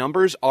goal-scoring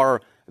numbers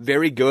are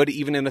very good,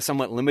 even in a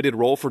somewhat limited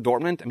role for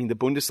Dortmund. I mean, the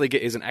Bundesliga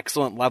is an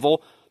excellent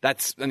level.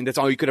 That's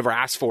all you could ever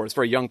ask for, is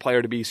for a young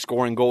player to be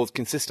scoring goals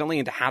consistently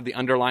and to have the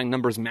underlying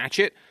numbers match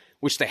it,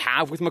 which they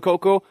have with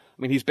Moukoko.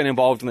 I mean, he's been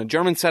involved in the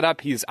German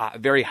setup. He's a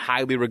very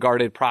highly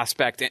regarded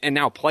prospect and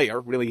now player,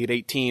 really, at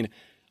 18.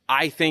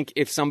 I think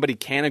if somebody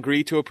can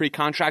agree to a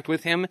pre-contract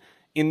with him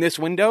in this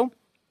window,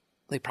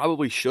 they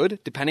probably should,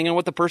 depending on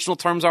what the personal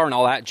terms are and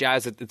all that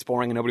jazz that it's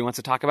boring and nobody wants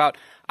to talk about.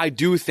 I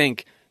do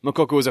think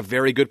Moukoko is a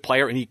very good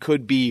player, and he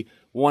could be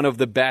one of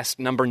the best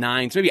number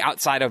 9s, maybe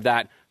outside of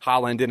that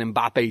Haaland and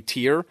Mbappe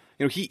tier.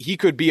 You know, he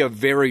could be a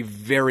very,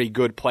 very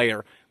good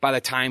player by the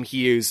time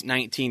he is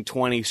 19,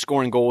 20,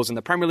 scoring goals in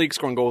the Premier League,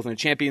 scoring goals in the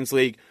Champions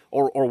League,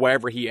 or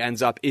wherever he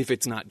ends up, if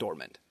it's not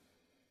Dortmund.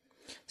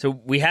 So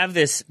we have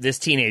this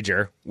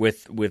teenager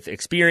with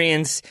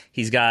experience.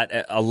 He's got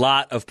a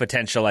lot of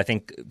potential. I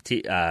think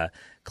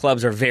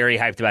clubs are very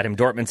hyped about him.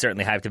 Dortmund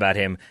certainly hyped about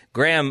him.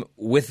 Graham,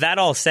 with that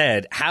all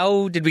said,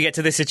 how did we get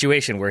to this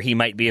situation where he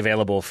might be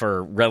available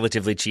for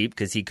relatively cheap,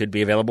 because he could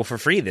be available for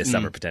free this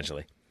summer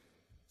potentially?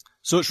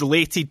 So it's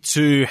related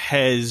to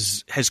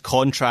his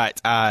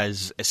contract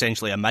as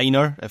essentially a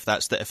minor, if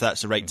that's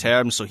the right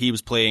term. So he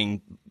was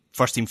playing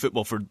first team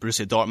football for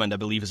Borussia Dortmund, I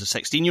believe, as a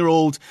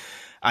 16-year-old.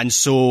 And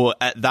so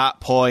at that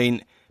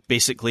point,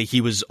 basically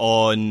he was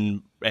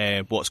on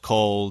what's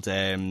called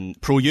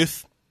pro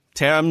youth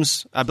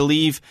terms, I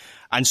believe.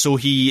 And so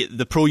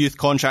the pro youth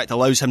contract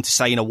allows him to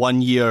sign a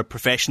 1-year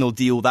professional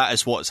deal. That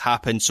is what's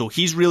happened. So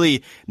he's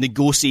really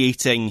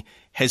negotiating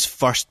his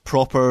first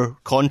proper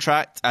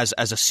contract as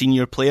a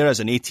senior player, as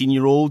an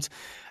 18-year-old.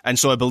 And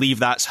so I believe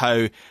that's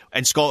how,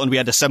 in Scotland, we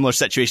had a similar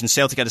situation.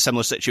 Celtic had a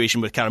similar situation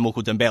with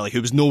Karamoko Dembele,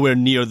 who was nowhere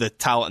near the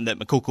talent that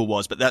Moukoko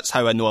was. But that's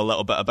how I know a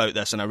little bit about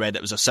this, and I read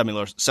it was a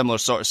similar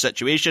sort of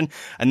situation.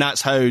 And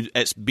that's how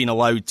it's been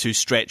allowed to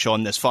stretch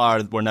on this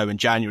far. We're now in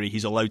January.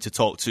 He's allowed to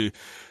talk to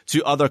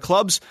other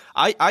clubs.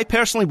 I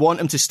personally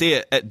want him to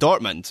stay at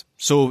Dortmund.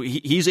 So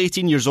he's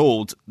 18 years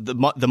old.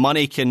 The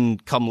money can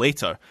come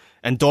later.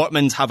 And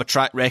Dortmund have a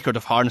track record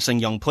of harnessing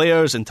young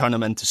players and turn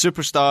them into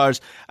superstars.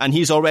 And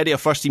he's already a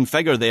first-team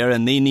figure there,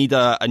 and they need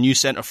a new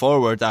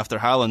centre-forward after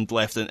Haaland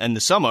left in the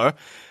summer.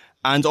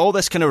 And all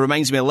this kind of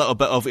reminds me a little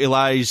bit of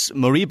Elias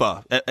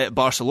Moriba at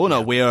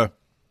Barcelona, where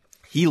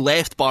he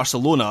left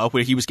Barcelona,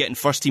 where he was getting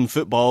first-team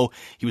football.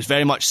 He was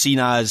very much seen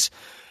as,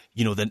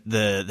 you know,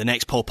 the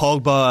next Paul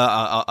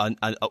Pogba,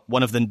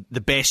 one of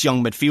the best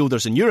young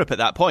midfielders in Europe at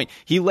that point.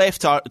 He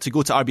left to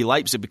go to RB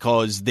Leipzig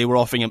because they were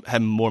offering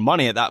him more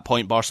money at that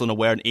point. Barcelona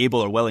weren't able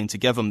or willing to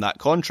give him that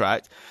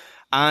contract.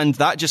 And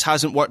that just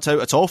hasn't worked out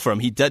at all for him.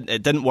 It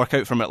didn't work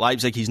out for him at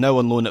Leipzig. He's now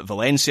on loan at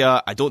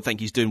Valencia. I don't think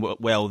he's doing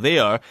well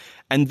there.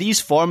 And these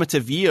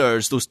formative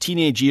years, those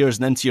teenage years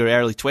and into your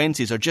early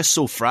 20s, are just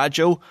so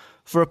fragile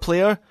for a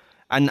player.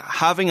 And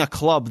having a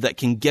club that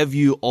can give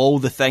you all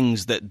the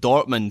things that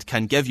Dortmund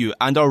can give you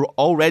and are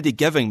already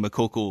giving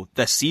Moukoko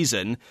this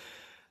season,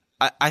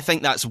 I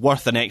think that's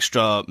worth an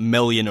extra $1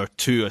 million or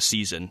 $2 million a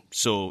season.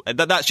 So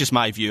that's just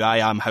my view. I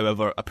am,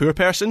 however, a poor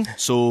person,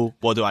 so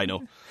what do I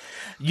know?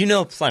 You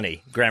know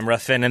plenty, Graham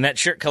Ruthven, and that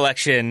shirt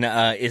collection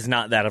is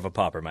not that of a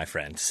pauper, my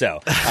friend. So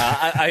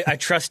I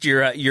trust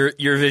your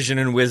vision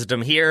and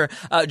wisdom here.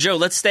 Joe,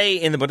 let's stay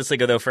in the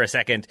Bundesliga, though, for a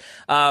second.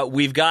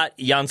 We've got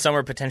Jan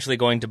Sommer potentially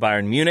going to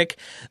Bayern Munich.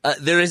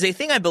 There is a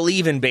thing I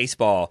believe in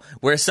baseball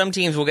where some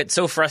teams will get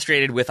so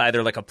frustrated with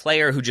either like a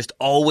player who just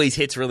always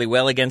hits really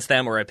well against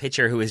them or a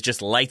pitcher who is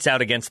just lights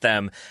out against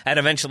them, and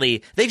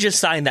eventually they just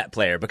sign that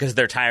player because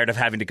they're tired of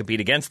having to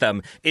compete against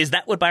them. Is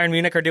that what Bayern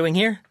Munich are doing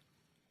here?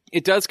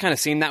 It does kind of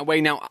seem that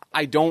way. Now,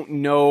 I don't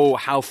know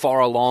how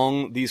far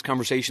along these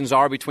conversations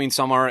are between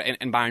Sommer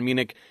and Bayern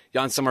Munich.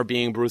 Jan Sommer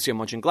being Borussia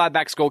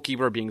Mönchengladbach's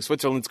goalkeeper, being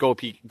Switzerland's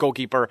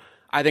goalkeeper,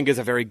 I think is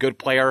a very good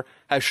player,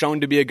 has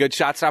shown to be a good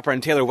shot stopper.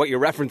 And Taylor, what you're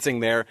referencing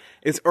there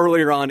is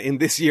earlier on in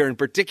this year in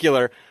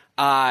particular,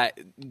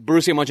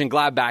 Borussia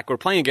Mönchengladbach were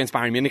playing against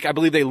Bayern Munich. I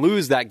believe they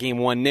lose that game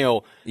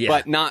 1-0,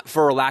 but not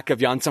for a lack of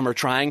Jan Sommer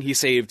trying. He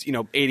saved,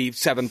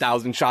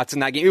 87,000 shots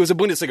in that game. It was a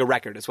Bundesliga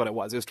record is what it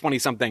was. It was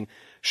 20-something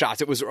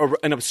shots. It was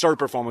an absurd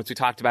performance. We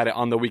talked about it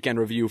on the weekend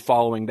review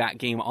following that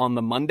game on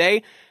the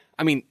Monday.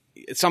 I mean,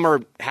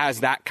 Summer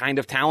has that kind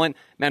of talent.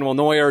 Manuel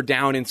Neuer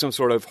down in some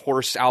sort of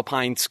horse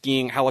alpine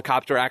skiing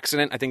helicopter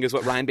accident, I think is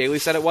what Ryan Bailey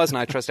said it was, and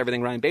I trust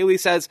everything Ryan Bailey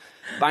says.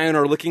 Bayern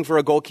are looking for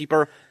a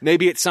goalkeeper.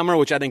 Maybe it's Summer,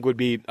 which I think would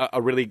be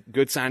a really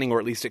good signing, or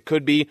at least it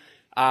could be.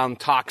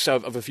 Talks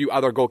of a few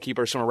other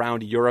goalkeepers from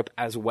around Europe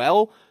as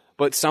well.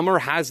 But Summer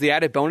has the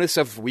added bonus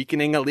of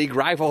weakening a league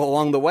rival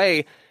along the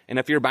way. And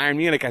if you're Bayern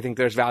Munich, I think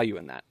there's value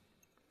in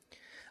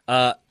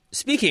that.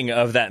 Speaking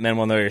of that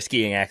Manuel Neuer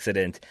skiing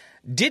accident,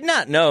 did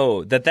not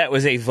know that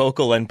was a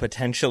vocal and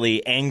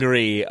potentially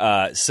angry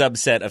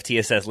subset of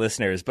TSS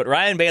listeners. But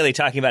Ryan Bailey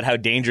talking about how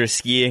dangerous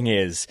skiing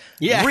is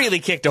really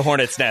kicked a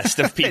hornet's nest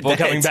of people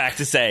coming back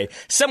to say,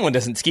 someone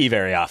doesn't ski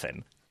very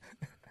often.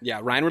 Yeah,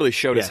 Ryan really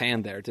showed his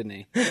hand there, didn't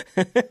he?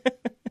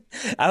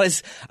 I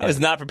was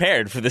not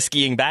prepared for the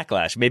skiing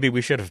backlash. Maybe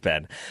we should have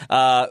been.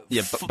 But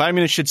Bayern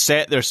Munich should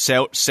set their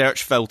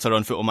search filter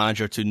on Football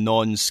Manager to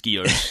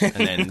non-skiers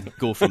and then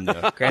go from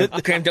there.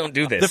 Graham, don't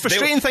do this. The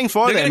frustrating thing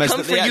for them is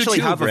that they actually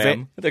have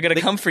Graham. They're going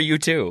to come for you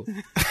too.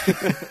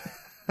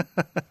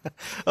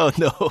 Oh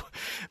no,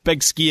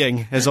 big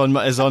skiing is on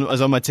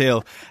my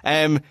tail.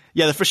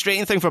 The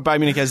frustrating thing for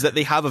Bayern Munich is that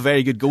they have a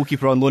very good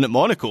goalkeeper on loan at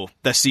Monaco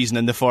this season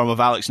in the form of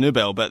Alex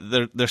Nubel, but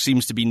there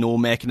seems to be no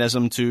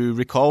mechanism to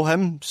recall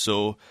him.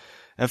 So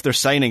if they're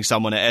signing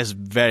someone, it is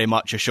very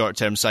much a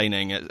short-term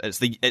signing. It's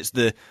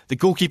the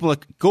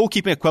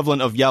goalkeeping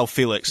equivalent of João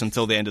Felix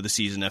until the end of the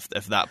season, if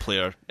that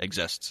player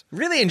exists.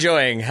 Really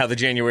enjoying how the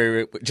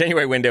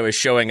January window is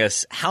showing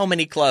us how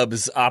many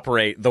clubs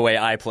operate the way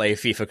I play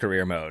FIFA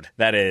career mode.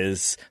 That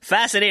is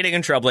fascinating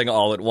and troubling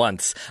all at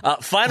once.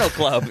 Final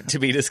club to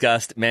be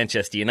discussed,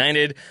 Manchester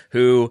United,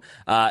 who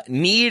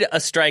need a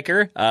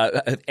striker.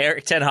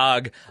 Erik ten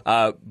Hag,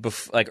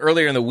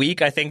 earlier in the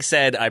week, I think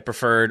said I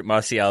preferred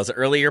Martial's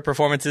earlier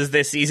performances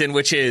this season,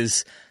 which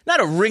is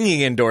not a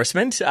ringing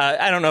endorsement.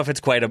 I don't know if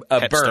it's quite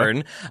a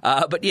burn,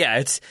 but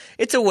yeah,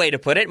 it's a way to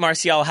put it.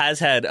 Martial has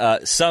had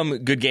some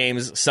good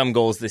games, some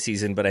goals this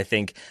season, but I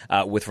think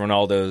with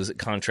Ronaldo's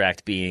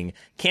contract being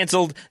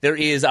canceled, there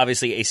is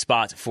obviously a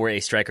spot for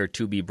a striker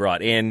to be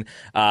brought in.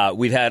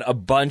 We've had a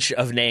bunch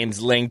of names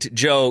linked.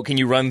 Joe, can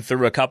you run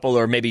through a couple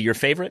or maybe your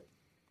favorite?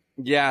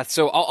 Yeah,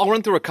 so I'll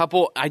run through a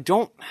couple. I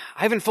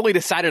haven't fully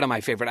decided on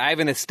my favorite. I have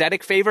an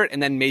aesthetic favorite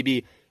and then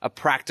maybe a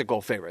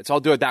practical favorite. So I'll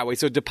do it that way.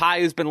 So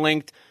Depay has been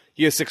linked.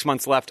 He has 6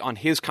 months left on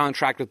his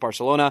contract with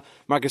Barcelona.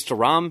 Marcus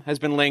Thuram has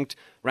been linked.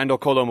 Randall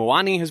Kolo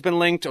Muani has been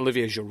linked.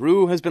 Olivier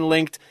Giroud has been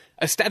linked.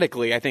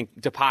 Aesthetically, I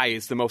think Depay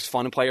is the most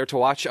fun player to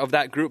watch of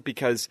that group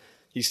because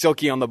he's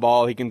silky on the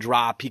ball. He can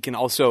drop. He can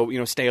also,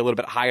 stay a little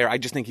bit higher. I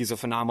just think he's a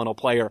phenomenal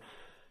player.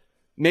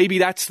 Maybe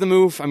that's the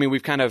move. I mean,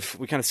 we've kind of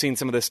seen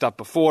some of this stuff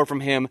before from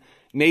him.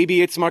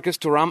 Maybe it's Marcus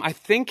Thuram. I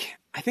think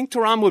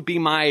Thuram would be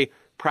my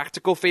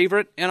practical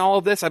favorite in all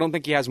of this. I don't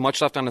think he has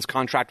much left on his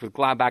contract with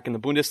Gladbach in the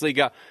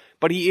Bundesliga,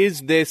 but he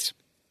is this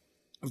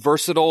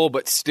versatile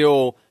but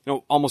still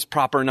almost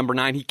proper number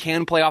 9. He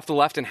can play off the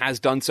left and has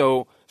done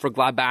so for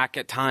Gladbach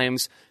at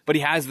times, but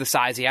he has the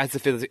size, he has the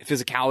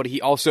physicality. He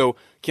also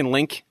can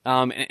link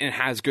and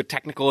has good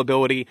technical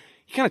ability.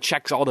 He kind of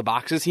checks all the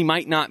boxes. He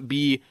might not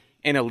be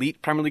an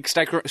elite Premier League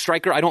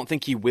striker. I don't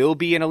think he will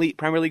be an elite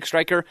Premier League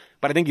striker,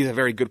 but I think he's a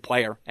very good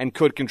player and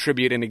could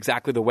contribute in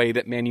exactly the way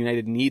that Man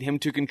United need him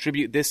to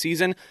contribute this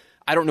season.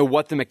 I don't know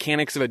what the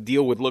mechanics of a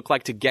deal would look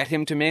like to get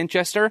him to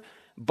Manchester,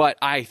 but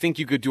I think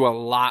you could do a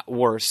lot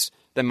worse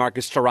than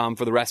Marcus Thuram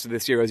for the rest of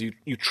this year as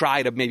you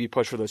try to maybe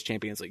push for those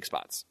Champions League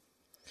spots.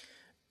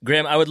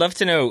 Graham, I would love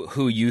to know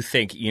who you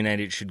think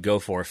United should go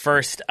for.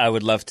 First, I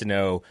would love to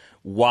know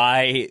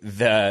why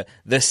the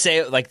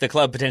sale, like the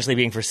club potentially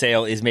being for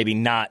sale, is maybe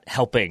not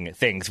helping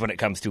things when it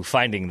comes to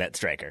finding that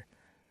striker.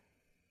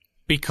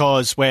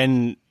 Because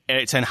when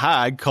Erik ten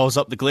Hag calls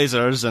up the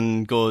Glazers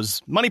and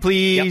goes, "Money,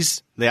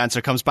 please," the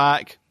answer comes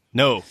back,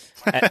 "No."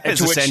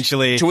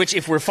 To which,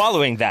 if we're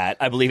following that,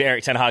 I believe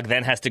Erik ten Hag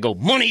then has to go,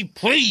 "Money,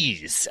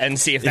 please," and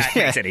see if that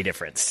makes any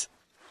difference.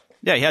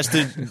 Yeah, he has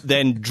to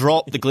then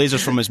drop the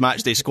Glazers from his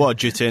matchday squad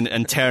due to an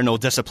internal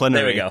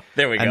disciplinary.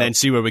 There we go. And then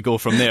see where we go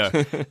from there.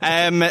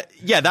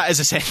 That is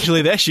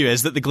essentially the issue,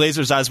 is that the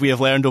Glazers, as we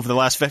have learned over the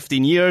last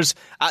 15 years,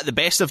 at the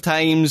best of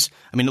times,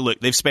 I mean,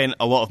 look, they've spent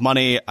a lot of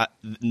money,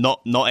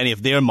 not any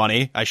of their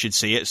money, I should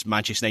say. It's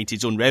Manchester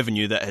United's own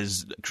revenue that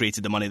has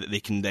created the money that they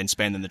can then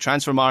spend in the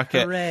transfer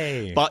market.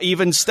 Hooray. But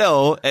even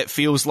still, it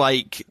feels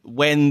like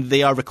when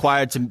they are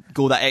required to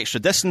go that extra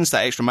distance,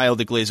 that extra mile,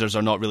 the Glazers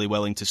are not really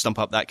willing to stump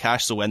up that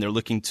cash. So when they're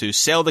looking to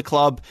sell the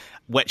club,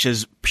 which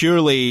is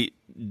purely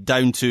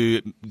down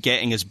to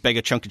getting as big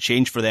a chunk of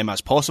change for them as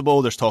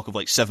possible. There's talk of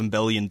like $7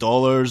 billion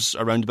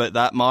around about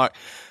that mark.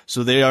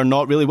 So they are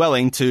not really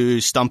willing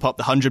to stump up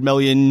the 100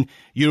 million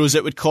euros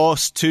it would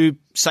cost to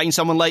sign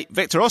someone like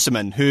Victor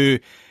Osimhen, who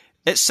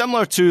it's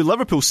similar to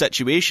Liverpool's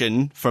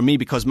situation for me,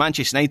 because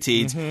Manchester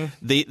United,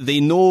 they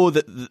know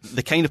that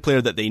the kind of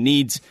player that they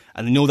need,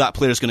 and they know that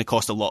player is going to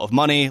cost a lot of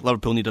money.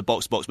 Liverpool need a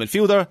box-to-box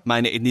midfielder,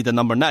 Man United need a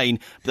number 9,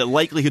 but the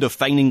likelihood of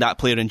finding that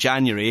player in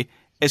January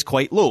is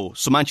quite low.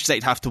 So Manchester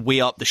United have to weigh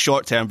up the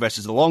short term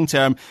versus the long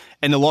term.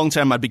 In the long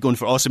term, I'd be going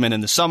for Osimhen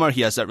in the summer.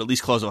 He has that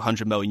release clause of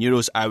 100 million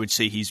euros. I would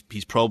say he's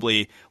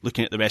probably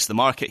looking at the rest of the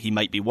market. He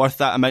might be worth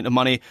that amount of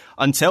money.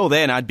 Until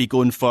then, I'd be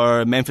going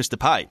for Memphis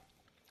Depay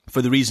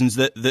for the reasons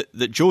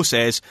that Joe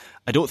says.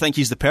 I don't think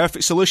he's the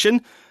perfect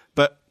solution,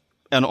 but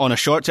on a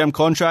short-term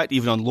contract,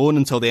 even on loan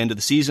until the end of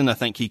the season, I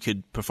think he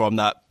could perform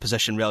that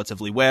position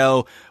relatively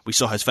well. We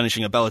saw his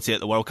finishing ability at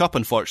the World Cup,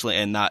 unfortunately,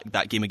 in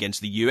that game against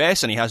the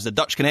US, and he has the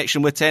Dutch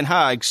connection with Ten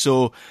Hag,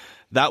 so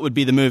that would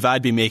be the move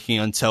I'd be making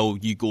until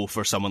you go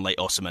for someone like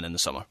Osimhen in the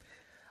summer.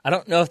 I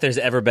don't know if there's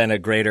ever been a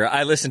greater...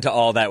 I listened to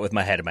all that with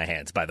my head in my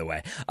hands, by the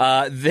way.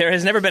 There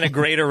has never been a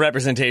greater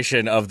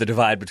representation of the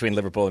divide between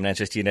Liverpool and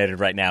Manchester United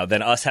right now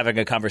than us having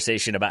a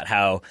conversation about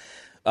how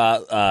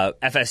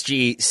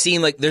FSG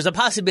seem like there's a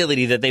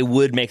possibility that they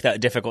would make that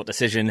difficult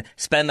decision,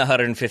 spend the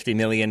 150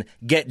 million,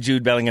 get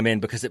Jude Bellingham in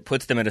because it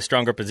puts them in a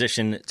stronger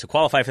position to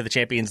qualify for the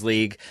Champions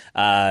League,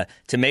 to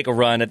make a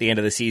run at the end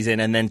of the season,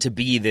 and then to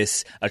be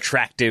this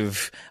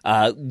attractive,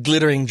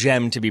 glittering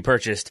gem to be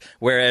purchased.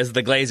 Whereas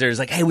the Glazers,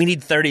 like, hey, we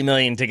need 30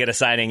 million to get a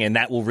signing, and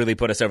that will really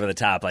put us over the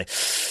top. Like,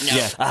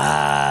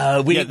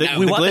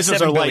 we want the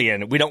 7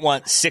 billion. We don't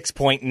want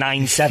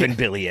 6.97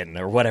 billion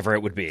or whatever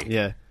it would be.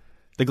 Yeah.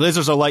 The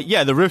Glazers are like,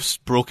 yeah, the roof's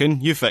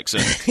broken, you fix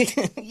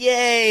it.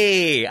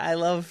 Yay! I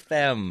love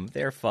them.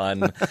 They're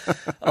fun.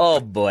 Oh,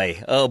 boy.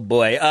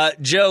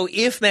 Joe,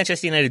 if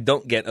Manchester United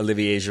don't get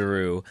Olivier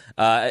Giroud,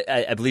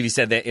 I believe you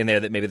said that in there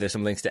that maybe there's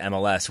some links to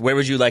MLS. Where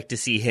would you like to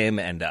see him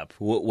end up?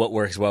 What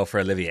works well for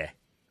Olivier?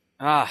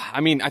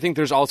 I think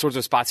there's all sorts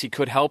of spots he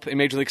could help in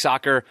Major League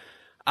Soccer.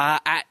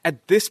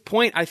 At this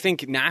point, I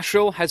think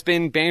Nashville has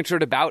been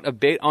bantered about a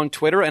bit on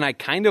Twitter, and I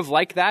kind of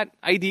like that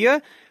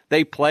idea.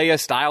 They play a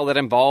style that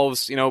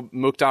involves,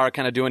 Mukhtar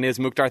kind of doing his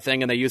Mukhtar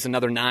thing, and they use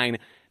another 9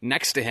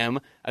 next to him,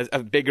 a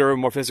bigger,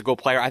 more physical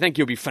player. I think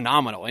he'll be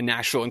phenomenal in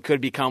Nashville and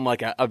could become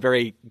like a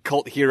very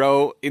cult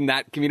hero in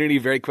that community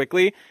very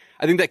quickly.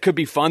 I think that could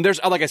be fun.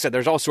 Like I said,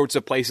 there's all sorts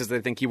of places that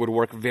I think he would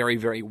work very,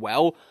 very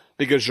well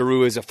because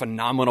Giroud is a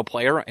phenomenal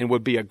player and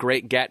would be a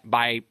great get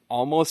by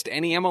almost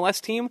any MLS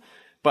team.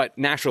 But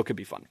Nashville could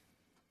be fun.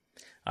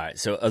 All right,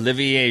 so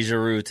Olivier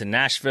Giroud to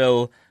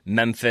Nashville,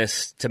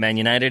 Memphis to Man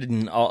United,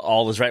 and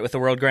all is right with the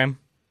world, Graham?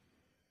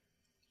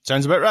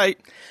 Sounds about right.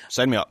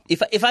 Sign me up.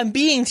 If I'm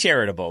being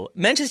charitable,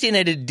 Manchester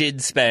United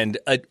did spend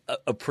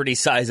a pretty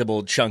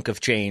sizable chunk of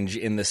change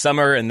in the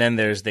summer, and then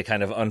there's the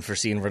kind of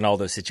unforeseen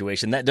Ronaldo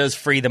situation. That does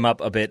free them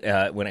up a bit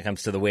when it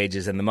comes to the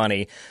wages and the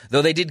money,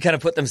 though they did kind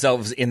of put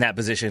themselves in that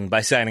position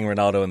by signing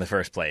Ronaldo in the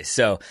first place.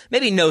 So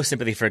maybe no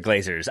sympathy for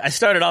Glazers. I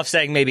started off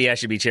saying maybe I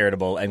should be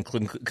charitable and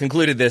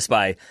concluded this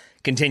by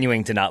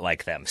continuing to not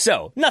like them.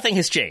 So nothing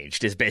has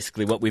changed is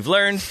basically what we've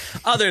learned.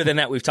 Other than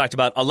that, we've talked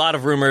about a lot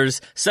of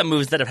rumors, some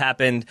moves that have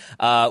happened,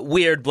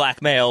 weird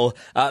blackmail,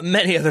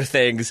 many other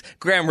things.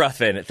 Graham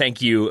Ruthven,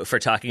 thank you for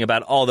talking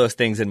about all those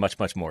things and much,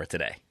 much more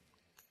today.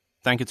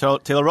 Thank you,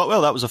 Taylor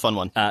Rockwell. That was a fun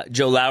one.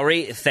 Joe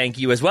Lowry, thank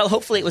you as well.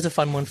 Hopefully it was a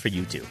fun one for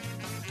you too.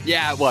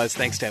 Yeah, it was.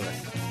 Thanks, Taylor.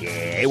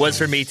 Yeah, it was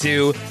for me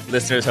too.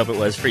 Listeners, hope it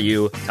was for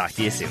you. Talk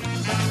to you soon.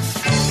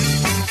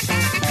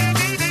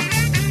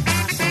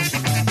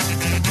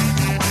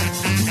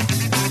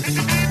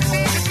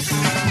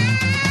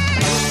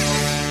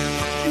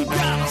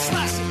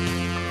 Slice it.